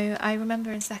 you know, I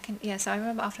remember so I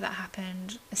remember after that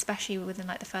happened, especially within,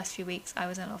 like, the first few weeks, I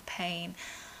was in a lot of pain.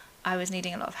 I was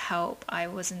needing a lot of help. I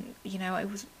wasn't, you know, it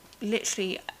was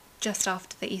literally just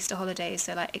after the Easter holidays,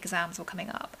 so, like, exams were coming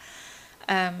up.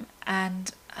 And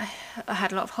I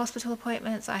had a lot of hospital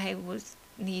appointments. I was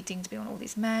needing to be on all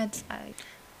these meds.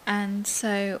 And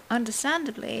so,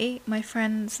 understandably, my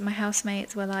friends, my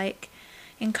housemates were, like,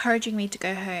 encouraging me to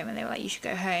go home, and they were like, you should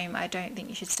go home, I don't think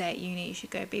you should stay at uni, you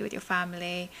should go be with your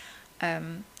family,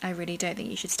 I really don't think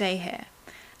you should stay here.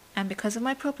 And because of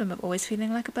my problem of always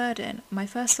feeling like a burden, my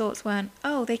first thoughts weren't,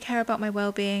 oh, they care about my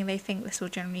well-being, they think this will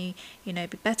generally, you know,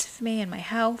 be better for me and my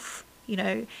health, you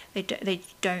know,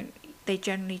 they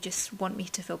generally just want me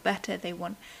to feel better, they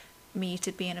want me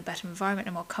to be in a better environment,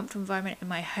 a more comfortable environment in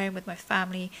my home with my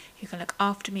family, who can look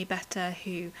after me better,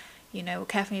 who, you know, will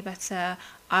care for me better,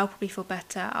 I'll probably feel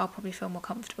better, I'll probably feel more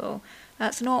comfortable.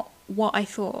 That's not what I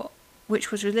thought,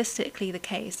 which was realistically the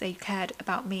case. They cared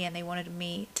about me and they wanted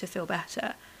me to feel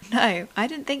better. No, I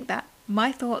didn't think that.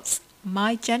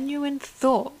 My genuine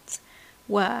thoughts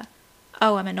were,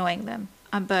 oh, I'm annoying them,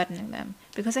 I'm burdening them,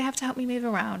 because they have to help me move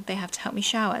around, they have to help me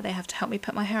shower, they have to help me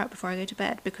put my hair up before I go to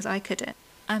bed, because I couldn't.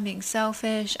 I'm being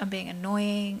selfish, I'm being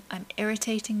annoying, I'm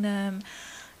irritating them.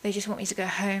 They just want me to go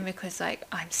home because, like,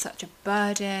 I'm such a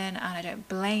burden, and I don't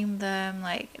blame them.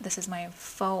 Like, this is my own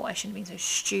fault, I shouldn't have been so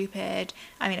stupid.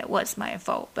 I mean, it was my own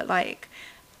fault, but, like,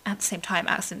 at the same time,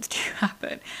 accidents do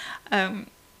happen.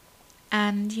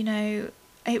 And, you know,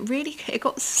 it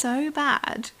got so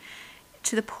bad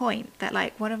to the point that,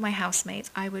 like, one of my housemates,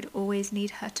 I would always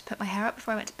need her to put my hair up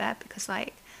before I went to bed, because,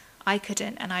 like, I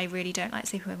couldn't, and I really don't like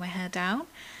sleeping with my hair down.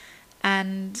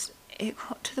 And it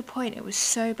got to the point, it was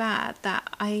so bad that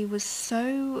I was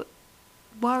so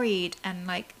worried and,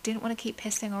 like, didn't want to keep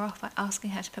pissing her off by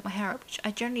asking her to put my hair up, which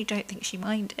I generally don't think she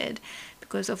minded,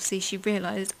 because obviously she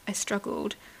realised I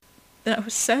struggled. And I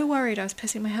was so worried I was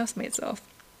pissing my housemates off.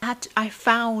 I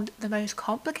found the most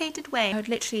complicated way. I would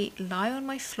literally lie on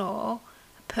my floor,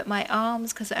 put my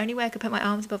arms, because the only way I could put my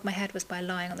arms above my head was by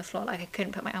lying on the floor. Like, I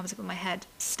couldn't put my arms above my head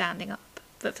standing up.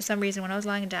 But for some reason, when I was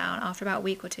lying down, after about a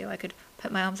week or two, I could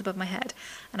put my arms above my head.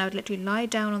 And I would literally lie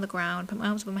down on the ground, put my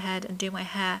arms above my head, and do my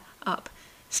hair up,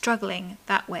 struggling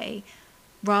that way,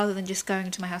 rather than just going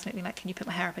to my housemate and being like, can you put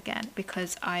my hair up again?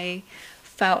 Because I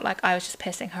felt like I was just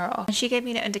pissing her off. And she gave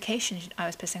me no indication I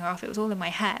was pissing her off. It was all in my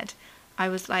head. I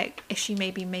was like, if she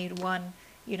maybe made one,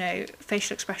 you know,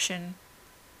 facial expression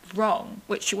wrong,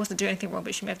 which she wasn't doing anything wrong,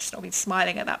 but she may have just not been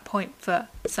smiling at that point for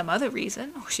some other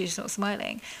reason, or she's just not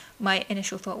smiling, my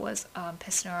initial thought was, oh, I'm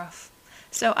pissing her off.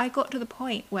 So I got to the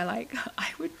point where, like, I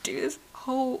would do this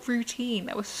whole routine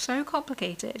that was so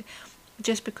complicated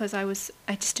just because I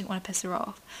just didn't want to piss her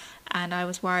off, and I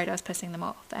was worried I was pissing them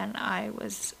off, and I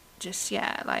was just,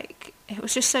 yeah, like, it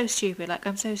was just so stupid. Like,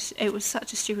 it was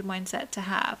such a stupid mindset to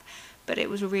have. But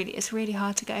it's really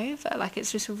hard to get over. Like,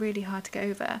 it's just really hard to get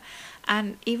over.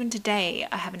 And even today,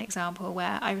 I have an example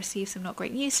where I received some not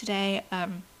great news today,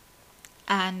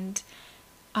 and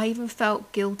I even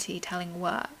felt guilty telling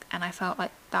work, and I felt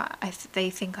like that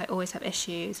they think I always have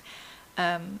issues.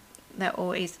 They're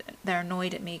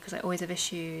annoyed at me because I always have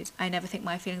issues. I never think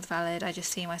my feelings are valid. I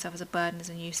just see myself as a burden, as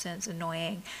a nuisance,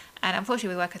 annoying. And unfortunately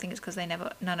with work, I think it's because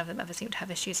none of them ever seem to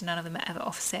have issues, and none of them are ever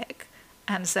off sick.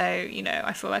 And so, you know,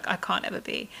 I feel like I can't ever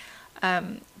be.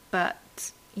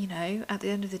 But, you know, at the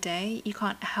end of the day, I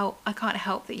can't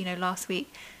help that, you know, last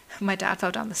week my dad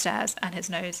fell down the stairs and his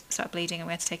nose started bleeding and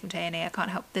we had to take him to A&E. I can't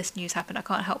help this news happened. I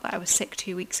can't help that I was sick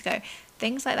 2 weeks ago.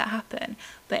 Things like that happen.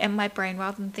 But in my brain,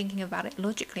 rather than thinking about it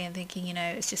logically and thinking, you know,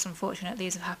 it's just unfortunate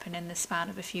these have happened in the span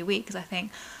of a few weeks, I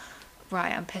think,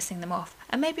 right, I'm pissing them off.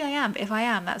 And maybe I am, but if I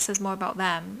am, that says more about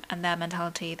them and their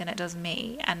mentality than it does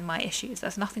me and my issues.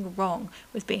 There's nothing wrong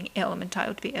with being ill. I'm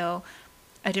entitled to be ill.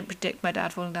 I didn't predict my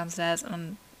dad falling downstairs,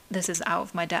 and this is out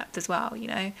of my depth as well, you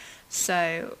know.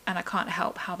 So, and I can't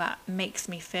help how that makes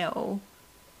me feel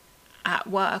at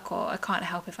work, or I can't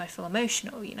help if I feel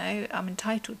emotional, you know. I'm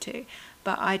entitled to,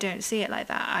 but I don't see it like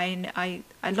that. I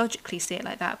logically see it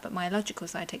like that, but my logical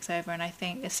side takes over, and I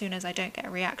think as soon as I don't get a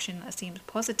reaction that seems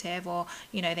positive, or,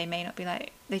 you know, they may not be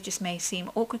like, they just may seem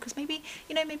awkward because maybe,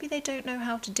 you know, maybe they don't know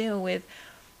how to deal with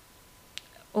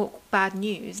or bad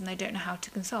news and they don't know how to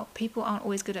consult. People aren't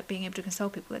always good at being able to console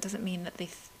people. That doesn't mean that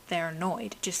they're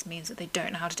annoyed. It just means that they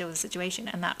don't know how to deal with the situation,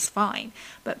 and that's fine.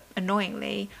 But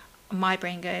annoyingly, my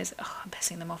brain goes, oh, I'm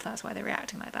pissing them off, that's why they're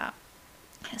reacting like that.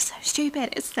 It's so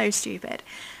stupid.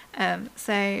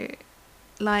 So,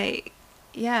 like,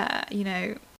 yeah, you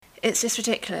know, it's just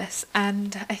ridiculous.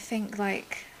 And I think,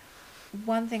 like,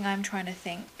 one thing I'm trying to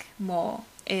think more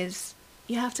is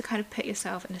you have to kind of put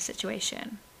yourself in a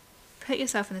situation. Put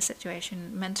yourself in the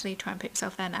situation, mentally try and put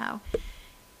yourself there now.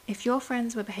 If your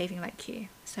friends were behaving like you,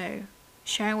 so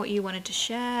sharing what you wanted to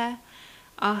share,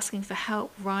 asking for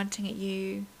help, ranting at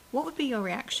you, what would be your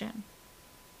reaction?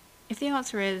 If the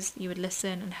answer is you would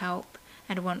listen and help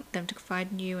and want them to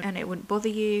confide in you and it wouldn't bother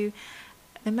you,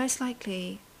 then most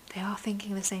likely they are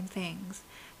thinking the same things.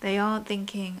 They aren't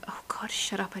thinking, oh God,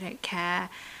 shut up, I don't care.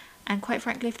 And quite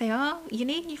frankly, if they are, you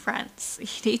need new friends.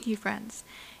 You need new friends.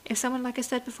 If someone, like I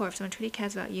said before, if someone truly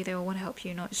cares about you, they will want to help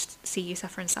you, not just see you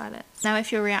suffer in silence. Now,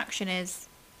 if your reaction is,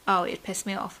 oh, it pissed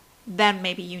me off, then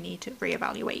maybe you need to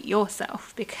reevaluate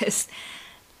yourself, because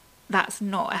that's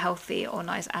not a healthy or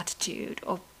nice attitude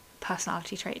or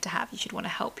personality trait to have. You should want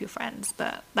to help your friends,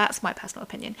 but that's my personal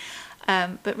opinion.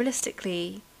 But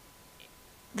realistically,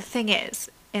 the thing is,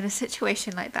 in a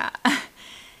situation like that,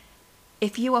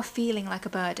 if you are feeling like a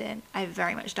burden, I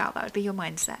very much doubt that would be your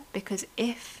mindset, because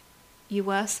if you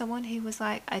were someone who was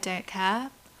like, I don't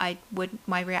care,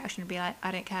 my reaction would be like,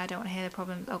 I don't care, I don't want to hear the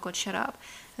problem, oh God, shut up.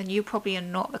 Then you probably are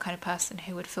not the kind of person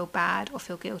who would feel bad or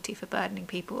feel guilty for burdening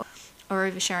people or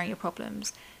oversharing your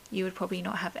problems. You would probably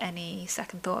not have any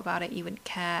second thought about it. You wouldn't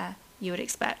care. You would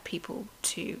expect people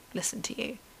to listen to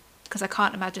you. Because I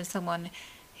can't imagine someone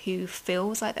who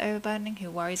feels like they're overburdening, who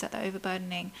worries that they're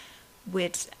overburdening,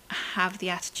 would have the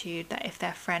attitude that if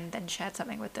their friend then shared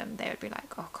something with them, they would be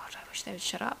like, oh God, I wish they would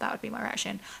shut up. That would be my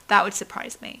reaction. That would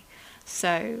surprise me.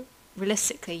 So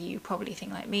realistically, you probably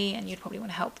think like me, and you'd probably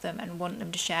want to help them and want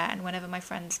them to share. And whenever my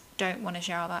friends don't want to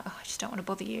share, I'm like, oh, I just don't want to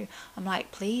bother you. I'm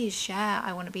like, please share.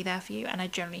 I want to be there for you. And I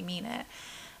generally mean it.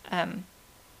 And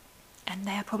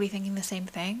they're probably thinking the same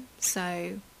thing.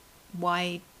 So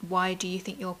why do you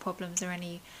think your problems are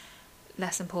any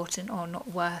less important or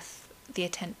not worth the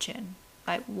attention?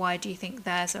 Like, why do you think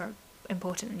theirs are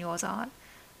important and yours aren't?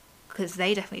 Because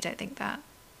they definitely don't think that.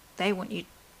 They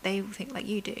think like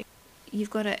you do. You've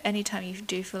got to, anytime you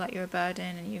do feel like you're a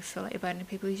burden and you feel like you're burdening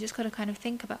people, you just got to kind of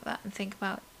think about that and think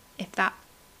about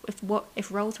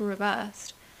if roles were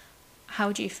reversed, how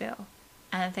would you feel?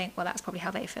 And think, well, that's probably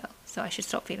how they feel, so I should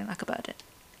stop feeling like a burden,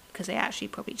 because they actually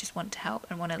probably just want to help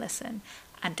and want to listen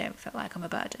and don't feel like I'm a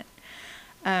burden.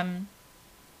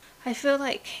 I feel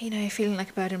like, you know, feeling like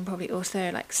a burden probably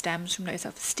also like stems from low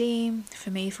self-esteem for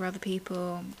me, for other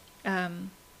people,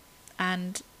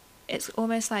 and it's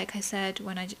almost like I said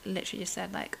when I literally just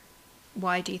said, like,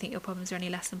 why do you think your problems are any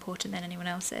less important than anyone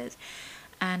else's?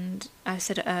 And I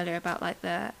said it earlier about like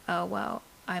oh well,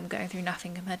 I'm going through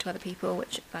nothing compared to other people,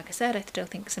 which, like I said, I still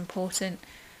think it's important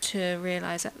to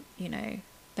realise that, you know,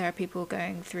 there are people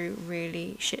going through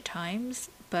really shit times,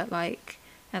 but like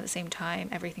at the same time,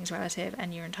 everything's relative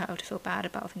and you're entitled to feel bad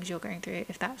about things you're going through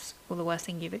if that's all the worst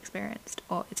thing you've experienced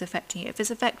or it's affecting you. If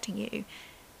it's affecting you,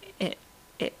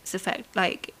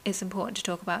 it's important to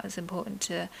talk about. It's important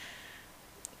to,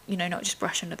 you know, not just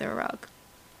brush under the rug.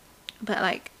 But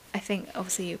like, I think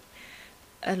obviously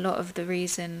a lot of the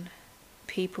reason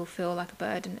people feel like a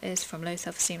burden is from low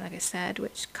self-esteem, like I said,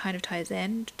 which kind of ties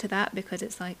in to that, because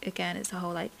it's like, again, it's the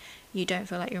whole like, you don't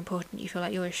feel like you're important, you feel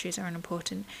like your issues are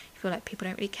unimportant, you feel like people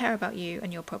don't really care about you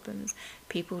and your problems,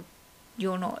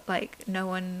 you're not, like, no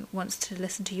one wants to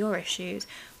listen to your issues,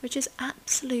 which is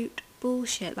absolute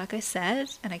bullshit. Like I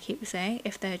said, and I keep saying,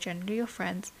 if they're generally your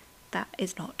friends, that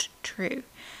is not true.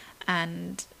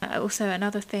 And also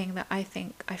another thing that I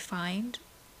think I find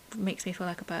makes me feel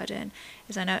like a burden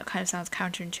is, I know it kind of sounds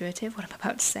counterintuitive what I'm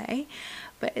about to say,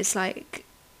 but it's like,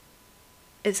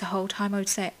 it's a whole time old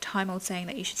saying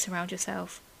that you should surround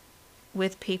yourself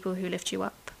with people who lift you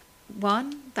up.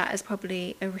 One, that is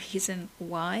probably a reason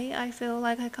why I feel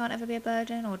like I can't ever be a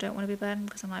burden or don't want to be a burden,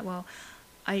 because I'm like, well,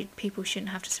 people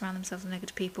shouldn't have to surround themselves with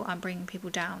negative people. I'm bringing people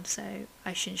down, so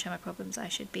I shouldn't share my problems. I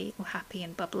should be all happy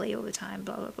and bubbly all the time,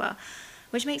 blah, blah, blah.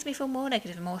 Which makes me feel more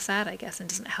negative and more sad, I guess, and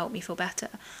doesn't help me feel better.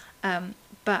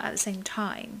 But at the same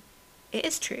time, it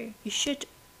is true. You should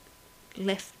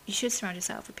surround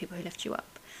yourself with people who lift you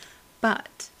up.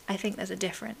 But I think there's a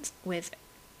difference with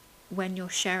when you're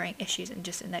sharing issues and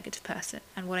just a negative person.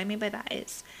 And what I mean by that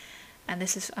is, and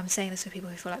I'm saying this for people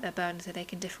who feel like they're burdened, so they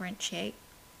can differentiate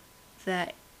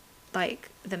their, like,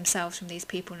 themselves from these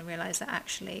people and realise that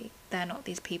actually they're not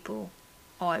these people,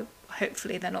 or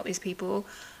hopefully they're not these people,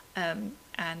 and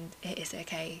it is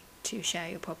okay to share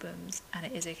your problems, and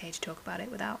it is okay to talk about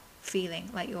it without feeling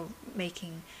like you're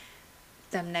making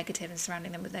them negative and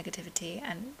surrounding them with negativity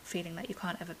and feeling like you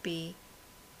can't ever be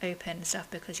open and stuff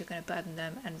because you're going to burden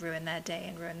them and ruin their day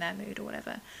and ruin their mood or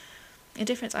whatever. The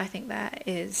difference I think there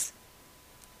is,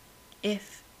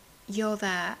 if you're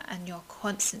there and you're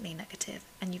constantly negative,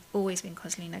 and you've always been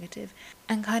constantly negative,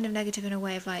 and kind of negative in a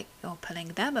way of like you're pulling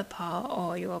them apart,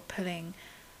 or you're pulling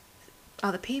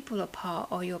other people apart,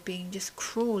 or you're being just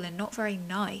cruel and not very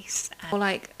nice, or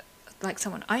like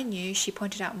someone I knew, she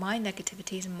pointed out my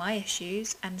negativities and my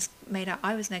issues and made out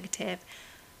I was negative,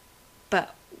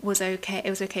 but it was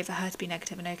okay for her to be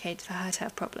negative and okay for her to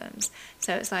have problems.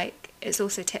 So it's like, it's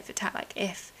also tit for tat. Like,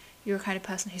 if you're a kind of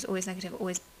person who's always negative,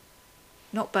 always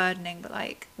not burdening, but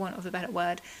like, want of a better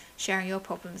word, sharing your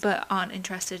problems, but aren't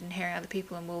interested in hearing other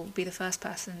people and will be the first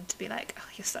person to be like, oh,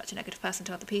 you're such a negative person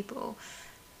to other people,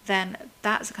 then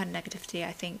that's the kind of negativity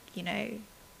I think,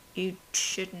 you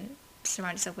shouldn't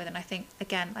surround yourself with. And I think,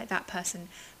 again, like, that person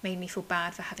made me feel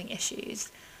bad for having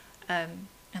issues,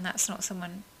 and that's not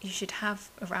someone you should have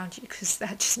around you, because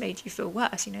that just made you feel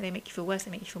worse. They make you feel worse,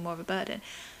 they make you feel more of a burden.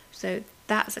 So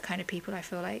that's the kind of people I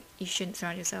feel like you shouldn't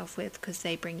surround yourself with, because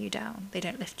they bring you down, they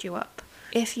don't lift you up.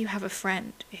 If you have a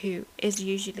friend who is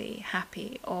usually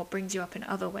happy or brings you up in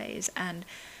other ways, and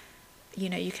you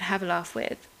can have a laugh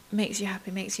with, makes you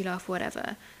happy, makes you laugh,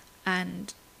 whatever,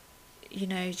 and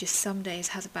just some days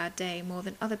has a bad day more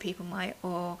than other people might,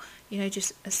 or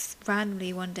just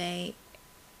randomly one day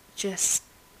just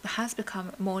has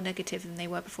become more negative than they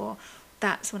were before,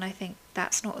 that's when I think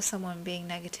that's not someone being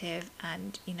negative,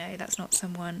 and that's not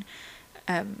someone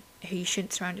who you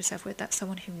shouldn't surround yourself with. That's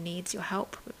someone who needs your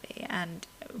help, probably. And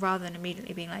rather than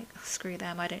immediately being like, oh, screw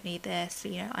them, I don't need this,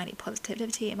 I need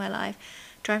positivity in my life,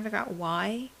 try and figure out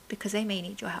why, because they may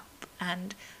need your help.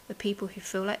 And the people who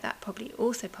feel like that probably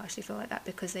also partially feel like that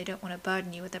because they don't want to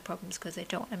burden you with their problems, because they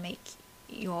don't want to make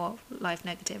your life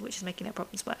negative, which is making their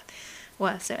problems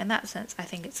worse. So in that sense, I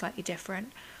think it's slightly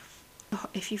different.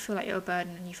 If you feel like you're a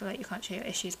burden and you feel like you can't share your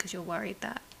issues because you're worried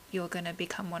that you're going to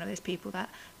become one of those people that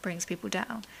brings people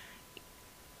down,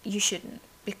 you shouldn't.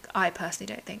 I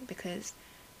personally don't think, because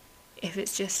if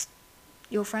it's just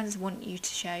your friends want you to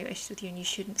share your issues with you, and you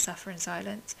shouldn't suffer in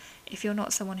silence. If you're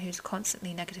not someone who's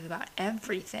constantly negative about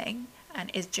everything and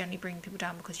is generally bringing people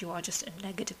down because you are just a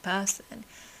negative person,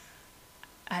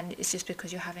 and it's just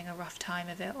because you're having a rough time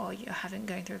of it, or you're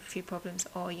going through a few problems,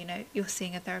 or you're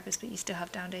seeing a therapist but you still have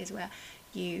down days where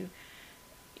you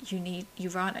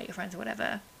rant at your friends or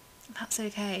whatever, that's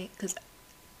okay, because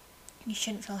you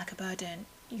shouldn't feel like a burden.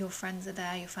 Your friends are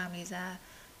there, your family's there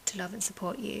to love and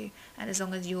support you, and as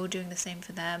long as you're doing the same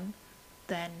for them,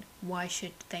 then why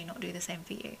should they not do the same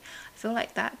for you? I feel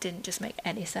like that didn't just make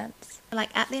any sense. Like,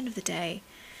 at the end of the day,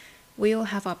 we all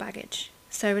have our baggage.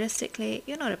 So realistically,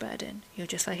 you're not a burden. You're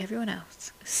just like everyone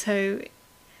else. So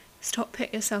stop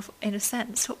putting yourself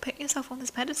on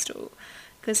this pedestal,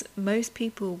 because most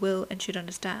people will and should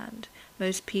understand.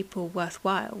 Most people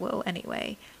worthwhile will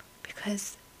anyway,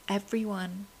 because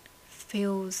everyone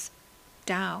feels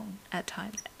down at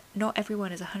times. Not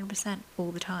everyone is 100%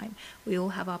 all the time. We all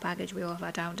have our baggage, we all have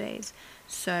our down days.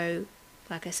 So,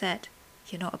 like I said,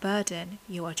 you're not a burden,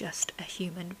 you are just a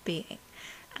human being.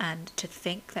 And to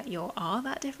think that you are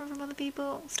that different from other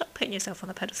people, stop putting yourself on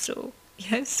the pedestal.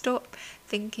 Stop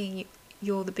thinking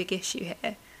you're the big issue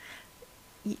here.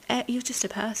 You're just a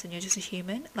person, you're just a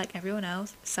human, like everyone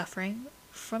else, suffering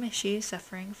from issues,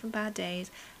 suffering from bad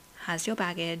days, has your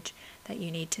baggage that you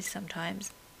need to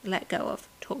sometimes let go of,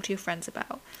 talk to your friends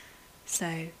about.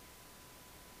 So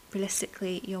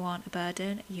realistically, you aren't a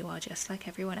burden. You are just like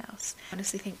everyone else. I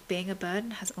honestly think being a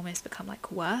burden has almost become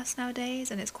like worse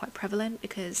nowadays, and it's quite prevalent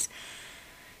because,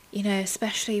 you know,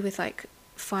 especially with like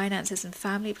finances and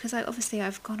family, because like obviously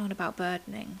I've gone on about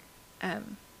burdening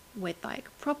with like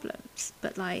problems,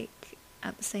 but like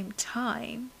at the same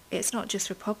time, it's not just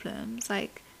for problems.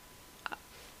 Like,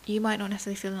 you might not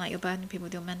necessarily feel like you're burdening people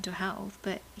with your mental health,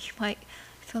 but you might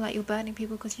feel like you're burdening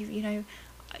people because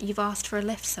you've asked for a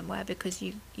lift somewhere because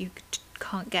you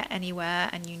can't get anywhere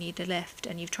and you need a lift,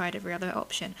 and you've tried every other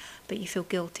option but you feel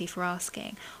guilty for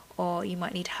asking. Or you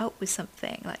might need help with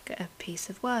something like a piece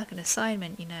of work, an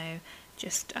assignment, you know,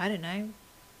 just, I don't know,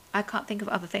 I can't think of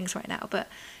other things right now, but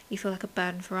you feel like a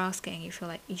burden for asking. You feel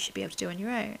like you should be able to do it on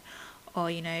your own. Or,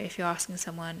 you know, if you're asking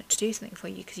someone to do something for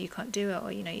you because you can't do it,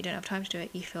 or, you know, you don't have time to do it,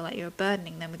 you feel like you're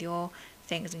burdening them with your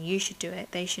things and you should do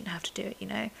it, they shouldn't have to do it, you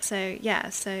know. So yeah,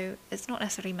 so it's not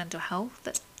necessarily mental health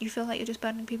that you feel like you're just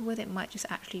burdening people with. It might just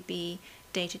actually be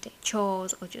day-to-day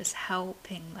chores, or just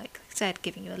helping, like I said,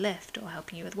 giving you a lift or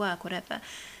helping you with work, whatever.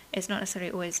 It's not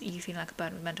necessarily always you feeling like a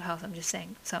burden with mental health. I'm just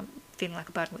saying some feeling like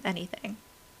a burden with anything.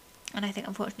 And I think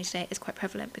unfortunately today it's quite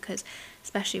prevalent because,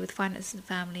 especially with finances and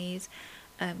families,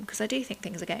 because I do think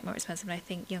things are getting more expensive, and I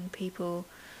think young people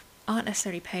aren't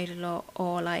necessarily paid a lot,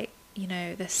 or like, you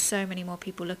know, there's so many more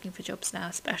people looking for jobs now,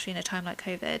 especially in a time like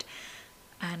COVID,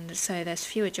 and so there's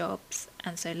fewer jobs,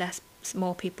 and so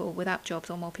more people without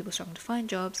jobs, or more people struggling to find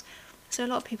jobs. So a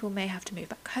lot of people may have to move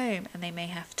back home, and they may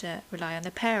have to rely on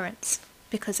their parents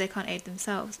because they can't aid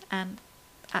themselves, and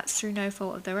that's through no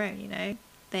fault of their own, you know.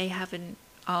 They haven't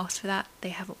asked for that, they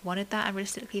haven't wanted that, and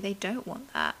realistically they don't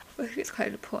want that. I think it's quite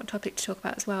an important topic to talk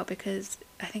about as well, because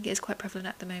I think it is quite prevalent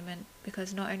at the moment,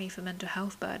 because not only for mental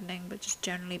health burdening, but just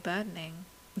generally burdening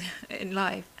in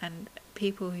life. And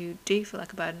people who do feel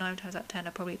like a burden, 9 times out of 10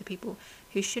 are probably the people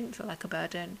who shouldn't feel like a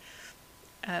burden,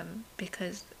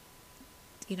 because,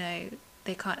 you know,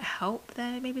 they can't help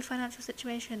their maybe financial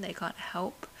situation, they can't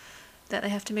help that they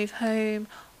have to move home,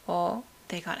 or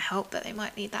they can't help that they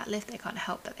might need that lift, they can't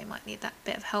help that they might need that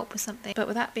bit of help with something. But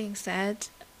with that being said,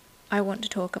 I want to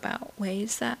talk about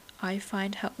ways that I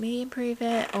find help me improve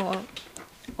it,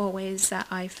 or ways that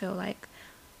I feel like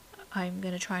I'm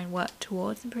going to try and work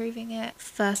towards improving it.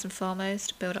 First and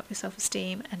foremost, build up your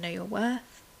self-esteem and know your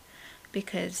worth,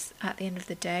 because at the end of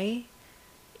the day,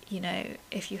 you know,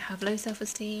 if you have low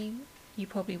self-esteem, you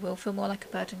probably will feel more like a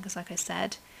burden, because like I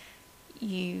said,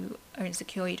 you are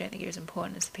insecure, you don't think you're as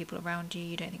important as the people around you,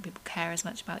 you don't think people care as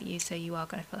much about you, so you are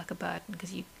going to feel like a burden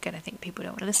because you're going to think people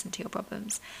don't want to listen to your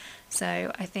problems.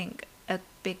 So I think a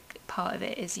big part of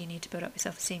it is you need to build up your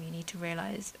self-esteem, you need to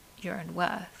realise your own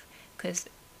worth, because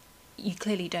you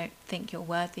clearly don't think you're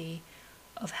worthy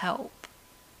of help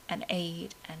and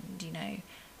aid and, you know,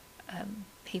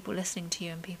 people listening to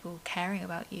you and people caring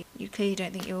about you. You clearly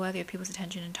don't think you're worthy of people's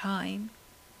attention and time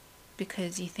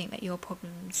because you think that your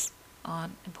problems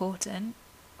aren't important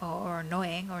or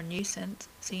annoying or a nuisance.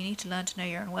 So you need to learn to know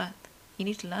your own worth. You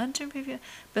need to learn to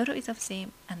build up your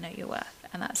self-esteem and know your worth.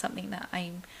 And that's something that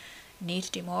I need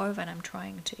to do more of, and I'm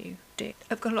trying to do.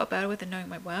 I've got a lot better with knowing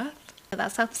my worth, but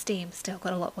that self-esteem still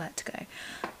got a lot of work to go.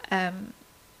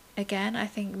 Again, I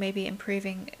think maybe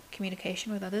improving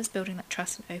communication with others, building that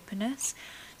trust and openness.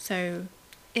 So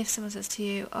if someone says to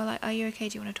you, oh, like, are you okay,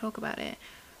 do you want to talk about it?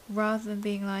 Rather than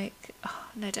being like, oh,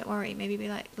 no, don't worry, maybe be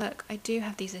like, look, I do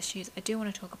have these issues, I do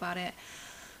want to talk about it,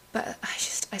 but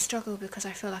I struggle because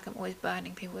I feel like I'm always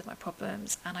burdening people with my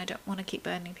problems, and I don't want to keep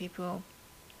burdening people,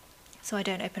 so I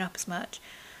don't open up as much.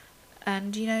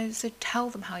 And, you know, so tell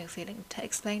them how you're feeling, to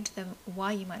explain to them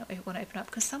why you might not want to open up,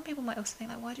 because some people might also think,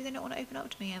 like, why do they not want to open up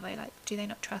to me? Do they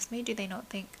not trust me? Do they not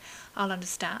think I'll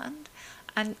understand?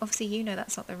 And obviously, you know,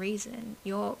 that's not the reason.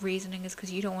 Your reasoning is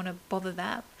because you don't want to bother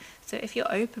them. So if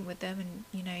you're open with them and,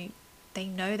 you know, they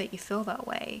know that you feel that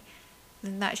way,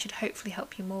 then that should hopefully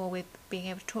help you more with being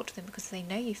able to talk to them, because they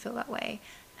know you feel that way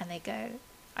and they go,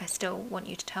 I still want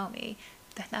you to tell me.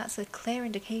 Then that's a clear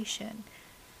indication.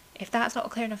 If that's not a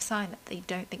clear enough sign that they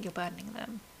don't think you're burdening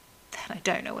them, then I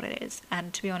don't know what it is.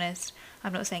 And to be honest,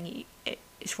 I'm not saying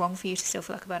it's wrong for you to still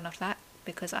feel like a burden after that,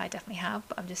 because I definitely have,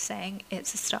 but I'm just saying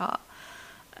it's a start.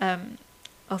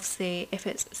 Obviously, if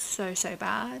it's so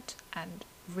bad and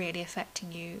really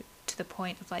affecting you to the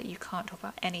point of like you can't talk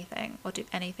about anything or do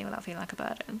anything without feeling like a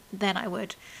burden, then I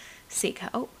would seek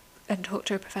help and talk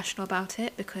to a professional about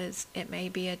it, because it may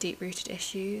be a deep-rooted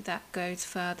issue that goes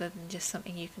further than just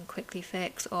something you can quickly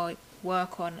fix or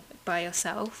work on by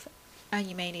yourself, and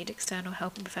you may need external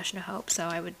help and professional help. So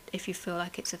I would, if you feel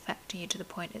like it's affecting you to the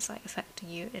point it's like affecting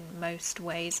you in most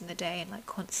ways in the day, and like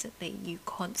you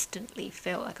constantly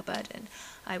feel like a burden,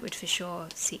 I would for sure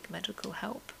seek medical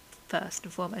help. first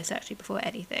and foremost, actually, before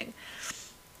anything.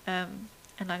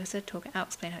 And like I said, talk it out,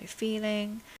 explain how you're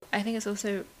feeling. I think it's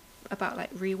also about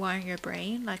like rewiring your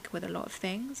brain, like with a lot of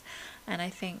things. And I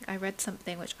think I read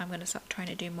something which I'm going to start trying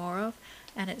to do more of,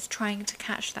 and it's trying to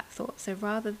catch that thought. So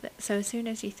so as soon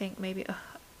as you think maybe,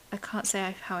 I can't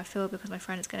say how I feel because my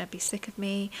friend is going to be sick of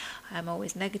me, I'm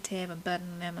always negative, I'm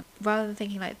burdening them, rather than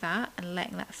thinking like that and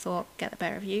letting that thought get the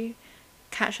better of you,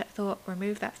 catch that thought,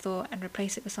 remove that thought, and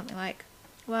replace it with something like,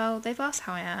 well, they've asked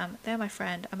how I am, they're my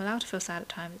friend, I'm allowed to feel sad at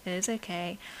times, it is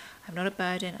okay, I'm not a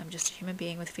burden, I'm just a human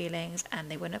being with feelings, and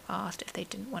they wouldn't have asked if they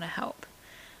didn't want to help.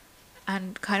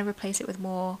 And kind of replace it with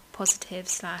more positive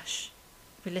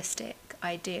 / realistic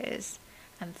ideas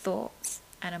and thoughts,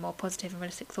 and a more positive and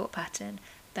realistic thought pattern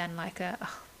than like I'm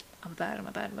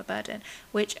a burden,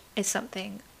 which is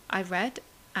something I've read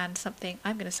and something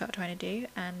I'm going to start trying to do,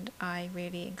 and I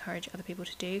really encourage other people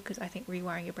to do, because I think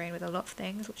rewiring your brain with a lot of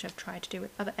things, which I've tried to do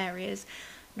with other areas,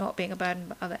 not being a burden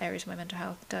but other areas of my mental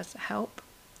health, does help.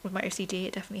 With my OCD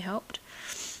it definitely helped,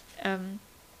 and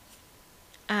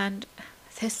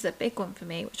this is a big one for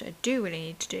me, which I do really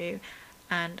need to do,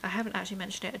 and I haven't actually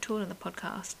mentioned it at all in the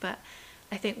podcast, but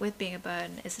I think with being a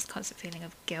burden is this constant feeling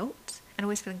of guilt and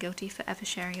always feeling guilty for ever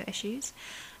sharing your issues.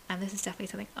 And this is definitely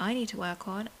something I need to work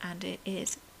on, and it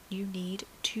is, you need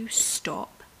to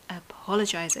stop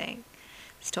apologising.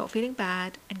 Stop feeling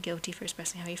bad and guilty for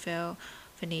expressing how you feel,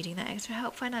 for needing that extra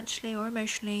help financially or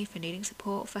emotionally, for needing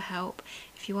support, for help.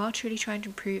 If you are truly trying to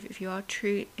improve, if you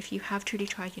have truly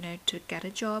tried, to get a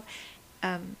job,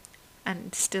 and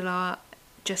still are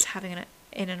just having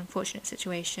in an unfortunate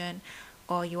situation,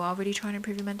 or you are really trying to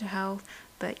improve your mental health,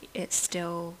 but it's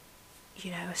still,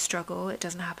 a struggle, it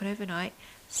doesn't happen overnight,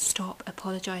 stop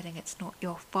apologising. It's not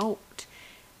your fault.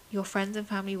 Your friends and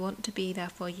family want to be there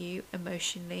for you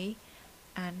emotionally,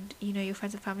 and your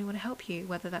friends and family want to help you,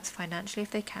 whether that's financially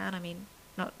if they can. I mean,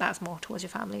 not that's more towards your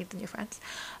family than your friends,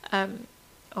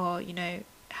 or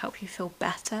help you feel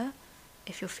better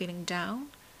if you're feeling down.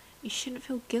 You shouldn't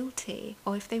feel guilty,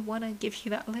 or if they want to give you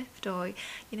that lift, or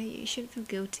you shouldn't feel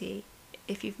guilty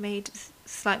if you've made a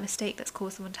slight mistake that's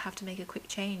caused someone to have to make a quick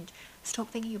change. Stop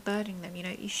thinking you're burdening them.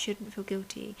 You shouldn't feel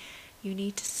guilty. You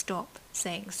need to stop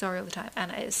saying sorry all the time.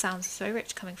 And it sounds so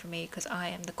rich coming from me, because I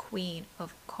am the queen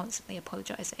of constantly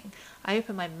apologising. I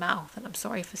open my mouth and I'm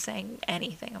sorry for saying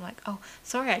anything. I'm like, oh,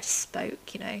 sorry I just spoke,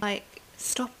 Like,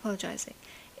 stop apologising.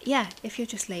 Yeah, if you're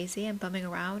just lazy and bumming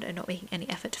around and not making any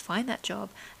effort to find that job,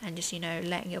 and just,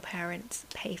 letting your parents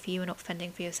pay for you and not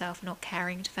fending for yourself, not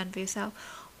caring to fend for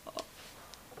yourself,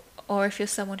 or if you're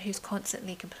someone who's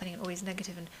constantly complaining and always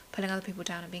negative and pulling other people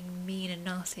down and being mean and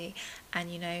nasty, and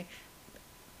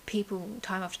people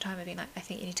time after time have been like, I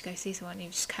think you need to go see someone, and you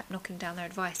just kept knocking down their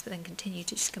advice, but then continue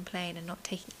to just complain and not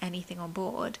taking anything on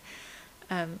board,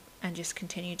 and just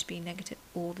continue to be negative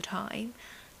all the time,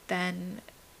 then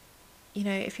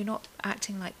if you're not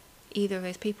acting like either of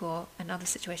those people, or another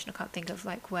situation I can't think of,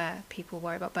 like where people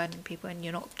worry about burdening people and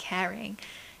you're not caring,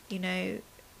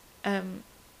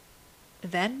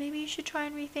 then maybe you should try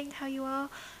and rethink how you are.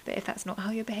 But if that's not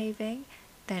how you're behaving,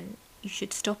 then you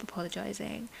should stop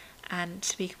apologising. And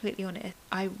to be completely honest,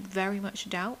 I very much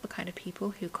doubt the kind of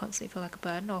people who constantly feel like a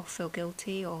burden or feel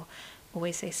guilty or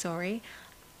always say sorry.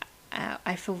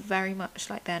 I feel very much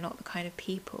like they're not the kind of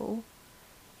people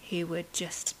who would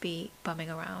just be bumming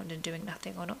around and doing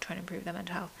nothing, or not trying to improve their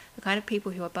mental health. The kind of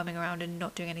people who are bumming around and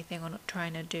not doing anything, or not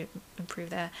trying to improve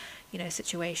their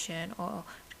situation or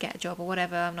get a job or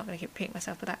whatever, I'm not going to keep repeating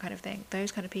myself, but that kind of thing,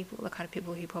 those kind of people are the kind of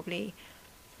people who probably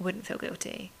wouldn't feel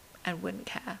guilty and wouldn't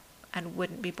care and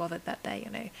wouldn't be bothered that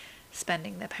they're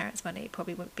spending their parents' money,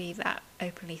 probably wouldn't be that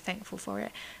openly thankful for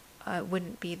it,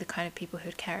 wouldn't be the kind of people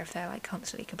who'd care if they're like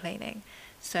constantly complaining.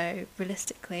 So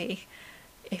realistically,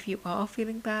 if you are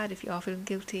feeling bad, if you are feeling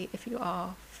guilty, if you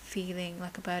are feeling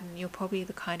like a burden, you're probably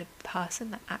the kind of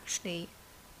person that actually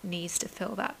needs to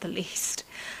feel that the least.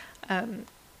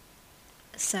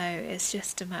 So it's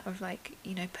just a matter of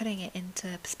putting it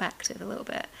into perspective a little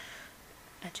bit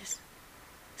and just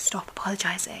stop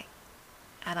apologising.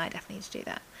 And I definitely need to do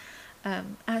that.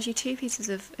 Actually, 2 pieces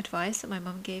of advice that my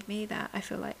mum gave me that I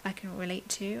feel like I can relate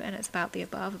to, and it's about the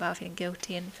above, about feeling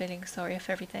guilty and feeling sorry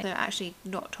for everything. So actually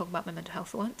not talking about my mental health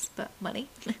for once, but money.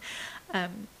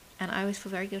 And I always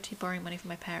feel very guilty borrowing money from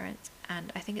my parents,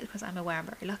 and I think it's because I'm aware I'm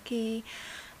very lucky,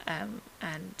 and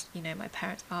my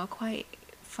parents are quite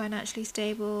financially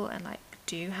stable and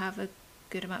do have a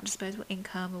good amount of disposable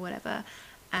income or whatever,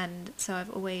 and so I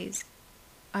always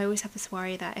have this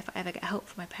worry that if I ever get help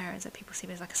from my parents, that people see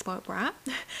me as like a spoiled brat.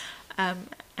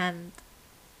 And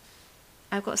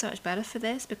I've got so much better for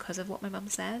this because of what my mum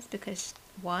says, because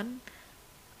one,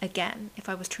 again, if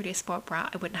I was truly a spoiled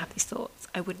brat, I wouldn't have these thoughts.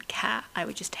 I wouldn't care. I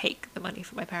would just take the money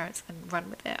from my parents and run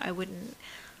with it. I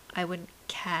wouldn't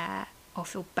care or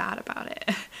feel bad about it.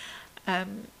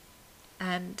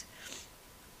 And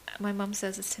my mum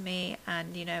says this to me,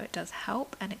 and you know, it does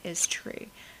help, and it is true.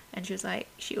 And she was like,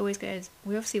 she always goes,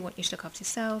 we obviously want you to look after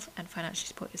yourself and financially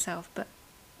support yourself, but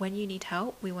when you need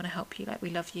help, we want to help you. Like, we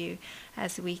love you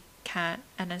as we can,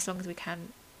 and as long as we can,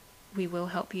 we will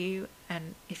help you,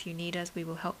 and if you need us, we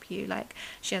will help you. Like,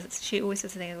 she always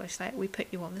says the thing where she's like, we put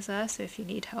you on this earth, so if you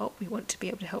need help, we want to be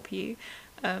able to help you,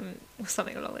 or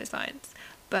something along those lines.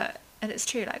 And it's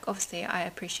true, like, obviously I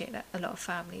appreciate that a lot of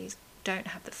families don't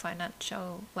have the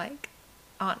financial, like,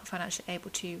 aren't financially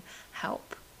able to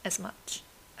help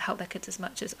their kids as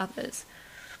much as others.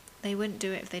 They wouldn't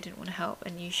do it if they didn't want to help,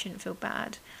 and you shouldn't feel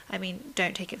bad. I mean,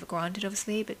 don't take it for granted,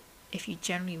 obviously, but if you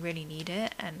generally really need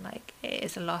it, and like it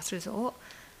is a last resort,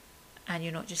 and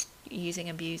you're not just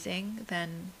abusing,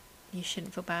 then you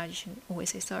shouldn't feel bad. You shouldn't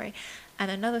always say sorry. And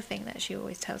another thing that she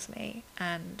always tells me,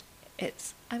 and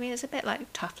it's a bit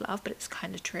like tough love, but it's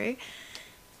kind of true,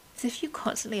 is if you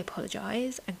constantly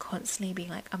apologise and constantly being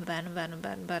like, I'm a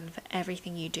burden for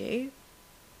everything you do,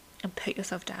 and put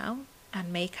yourself down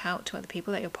and make out to other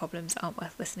people that your problems aren't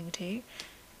worth listening to,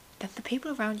 then the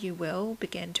people around you will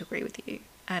begin to agree with you.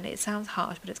 And it sounds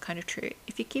harsh, but it's kind of true.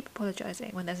 If you keep apologising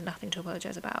when there's nothing to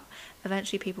apologise about,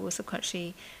 eventually people will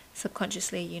subconsciously,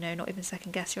 you know, not even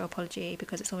second guess your apology,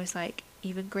 because it's almost like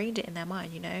you've ingrained it in their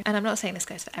mind, you know. And I'm not saying this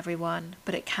goes for everyone,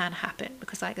 but it can happen,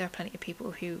 because like there are plenty of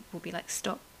people who will be like,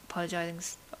 stop apologising,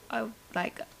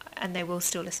 like, and they will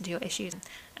still listen to your issues,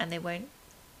 and they won't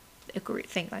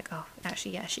think like, oh,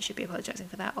 actually, yes, she should be apologising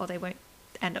for that, or they won't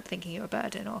end up thinking you're a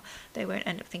burden, or they won't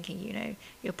end up thinking, you know,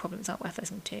 your problems aren't worth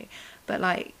listening to. But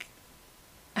like,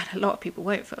 and a lot of people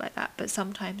won't feel like that, but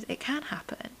sometimes it can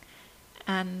happen,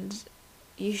 and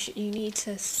you need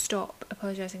to stop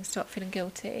apologising, stop feeling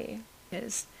guilty,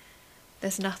 because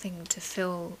there's nothing to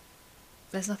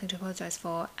apologise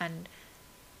for, and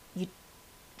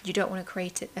you don't want to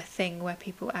create a thing where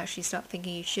people actually start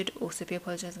thinking you should also be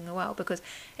apologising as well, because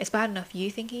it's bad enough you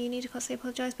thinking you need to constantly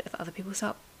apologise, but if other people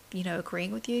start, you know,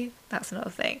 agreeing with you, that's another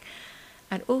thing.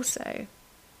 And also,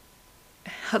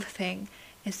 another thing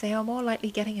is they are more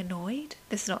likely getting annoyed.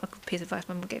 This is not a piece of advice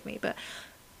my mum gave me, but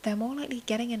they're more likely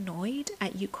getting annoyed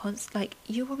at you like,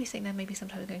 you're probably sitting there maybe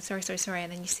sometimes going, sorry,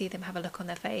 and then you see them have a look on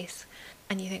their face,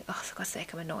 and you think, oh, for God's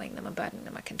sake, I'm annoying them, I'm burdening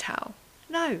them, I can tell.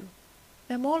 No.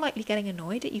 They're more likely getting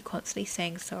annoyed at you constantly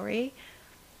saying sorry,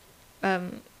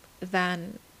 than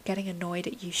getting annoyed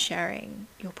at you sharing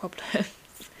your problems.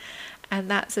 And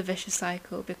that's a vicious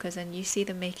cycle, because then you see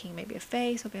them making maybe a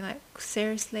face or being like,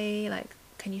 seriously, like,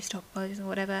 can you stop apologizing or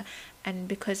whatever? And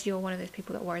because you're one of those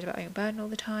people that worries about being a burden all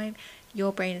the time,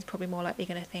 your brain is probably more likely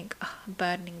going to think, oh, I'm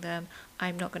burdening them,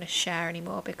 I'm not going to share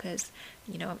anymore because,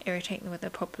 you know, I'm irritating them with their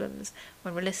problems,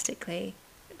 when realistically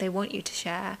they want you to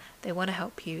share, they want to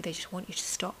help you, they just want you to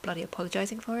stop bloody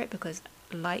apologising for it, because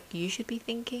like you should be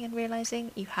thinking and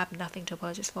realising you have nothing to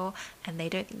apologise for, and they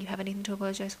don't think you have anything to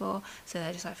apologise for, so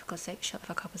they're just like, for God's sake, shut the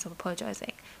fuck up and stop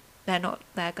apologising. They're not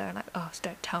there going like, oh,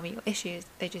 don't tell me your issues,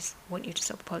 they just want you to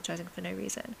stop apologising for no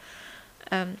reason.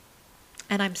 And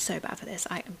I'm so bad for this.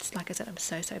 Like I said, I'm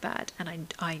so bad,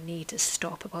 and I need to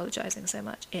stop apologising so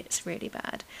much. It's really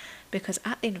bad, because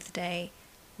at the end of the day,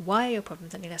 why are your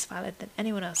problems any less valid than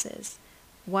anyone else's?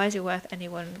 Why is your worth any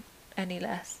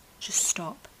less? Just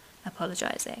stop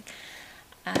apologising.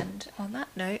 And on that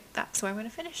note, that's where I'm going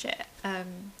to finish it.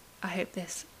 I hope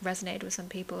this resonated with some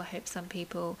people. I hope some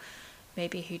people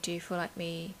maybe who do feel like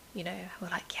me, you know, were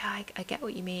like, yeah, I get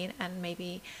what you mean, and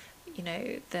maybe, you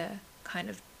know, the kind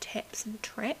of tips and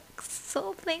tricks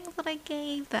sort of things that I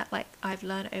gave that like I've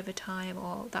learned over time,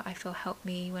 or that I feel help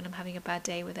me when I'm having a bad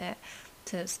day with it,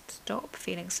 to stop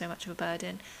feeling so much of a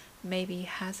burden, maybe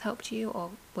has helped you,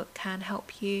 or what can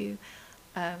help you,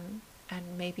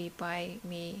 and maybe by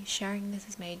me sharing this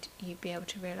has made you be able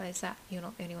to realise that you're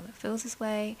not the only one that feels this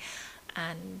way,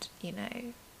 and you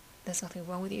know, there's nothing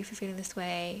wrong with you if you're feeling this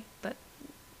way, but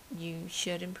you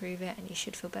should improve it, and you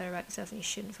should feel better about yourself, and you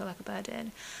shouldn't feel like a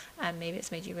burden. And maybe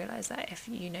it's made you realise that if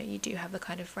you know you do have the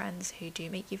kind of friends who do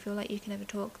make you feel like you can never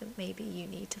talk, then maybe you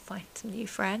need to find some new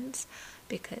friends,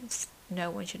 because no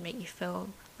one should make you feel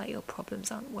like your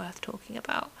problems aren't worth talking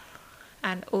about.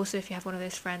 And also, if you have one of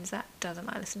those friends that doesn't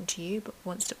like listening to you but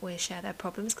wants to always share their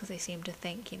problems because they seem to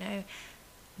think, you know,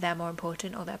 they're more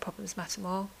important or their problems matter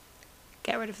more,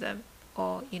 get rid of them.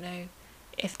 Or, you know,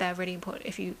 if they're really important,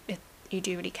 if you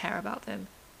do really care about them,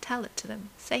 tell it to them,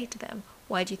 say to them,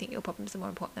 why do you think your problems are more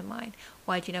important than mine?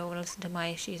 Why do you never want to listen to my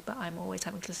issues but I'm always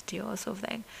having to listen to yours, sort of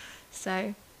thing.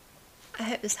 So I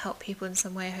hope this helped people in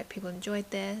some way. I hope people enjoyed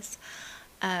this.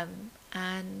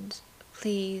 And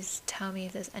please tell me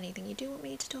if there's anything you do want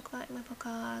me to talk about in my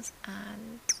podcast.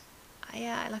 And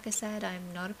yeah, like I said,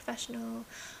 I'm not a professional.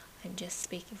 I'm just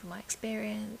speaking from my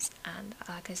experience, and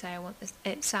like I say, I want this,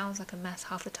 it sounds like a mess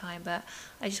half the time, but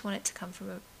I just want it to come from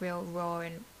a real raw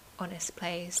and honest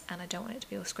place, and I don't want it to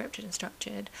be all scripted and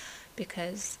structured,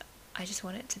 because I just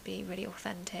want it to be really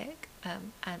authentic,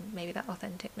 and maybe that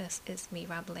authenticness is me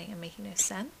rambling and making no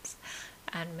sense,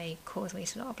 and may cause me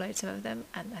to not upload some of them,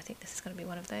 and I think this is going to be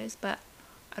one of those, but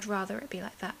I'd rather it be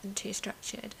like that than too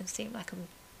structured and seem like I'm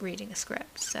reading a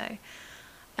script. So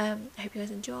I hope you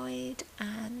guys enjoyed,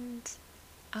 and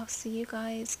I'll see you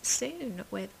guys soon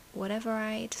with whatever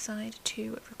I decide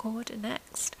to record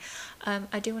next.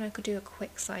 I do want to do a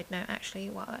quick side note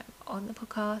actually while I'm on the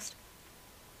podcast.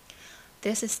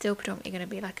 This is still predominantly going to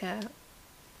be like a,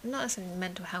 not necessarily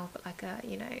mental health, but like a,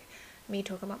 you know, me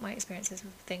talking about my experiences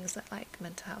with things that like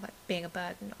mental health, like being a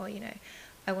burden, or, you know,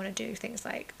 I want to do things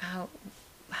like how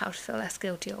to feel less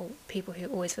guilty, or people who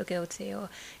always feel guilty, or,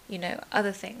 you know,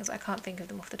 other things. I can't think of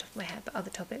them off the top of my head, but other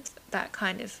topics that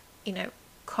kind of, you know,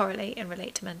 correlate and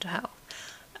relate to mental health.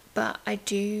 But I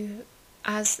do,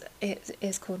 as it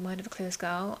is called Mind of a Clueless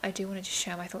Girl, I do want to just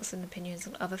share my thoughts and opinions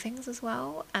on other things as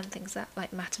well, and things that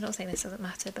like matter. Not saying this doesn't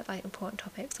matter, but like important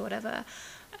topics or whatever.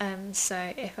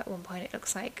 So if at one point it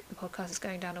looks like the podcast is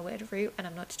going down a weird route and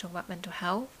I'm not to talk about mental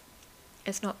health,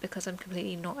 it's not because I'm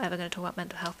completely not ever going to talk about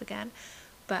mental health again.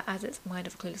 But as it's Mind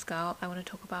of a Clueless Girl, I want to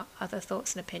talk about other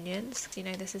thoughts and opinions. You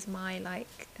know, this is my,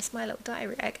 like, it's my little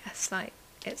diary, I guess. Like,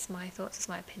 it's my thoughts, it's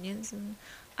my opinions, and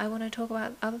I want to talk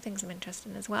about other things I'm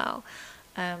interested in as well.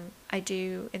 I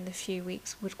do, in the few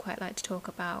weeks, would quite like to talk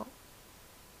about,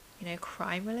 you know,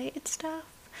 crime-related stuff.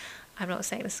 I'm not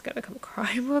saying this is going to become a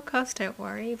crime podcast, don't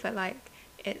worry, but, like,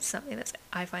 it's something that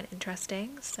I find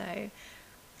interesting, so,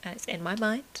 and it's in my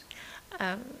mind.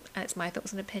 And it's my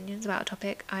thoughts and opinions about a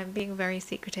topic. I'm being very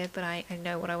secretive, but I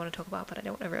know what I want to talk about, but I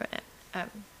don't want to ruin it.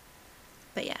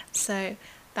 But yeah, so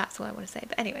that's all I want to say.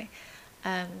 But anyway,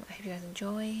 I hope you guys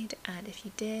enjoyed, and if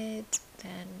you did,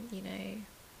 then, you know,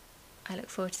 I look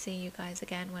forward to seeing you guys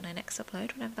again when I next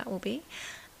upload, whenever that will be.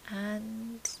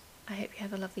 And I hope you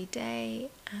have a lovely day,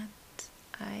 and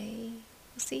I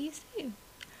will see you soon.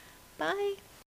 Bye!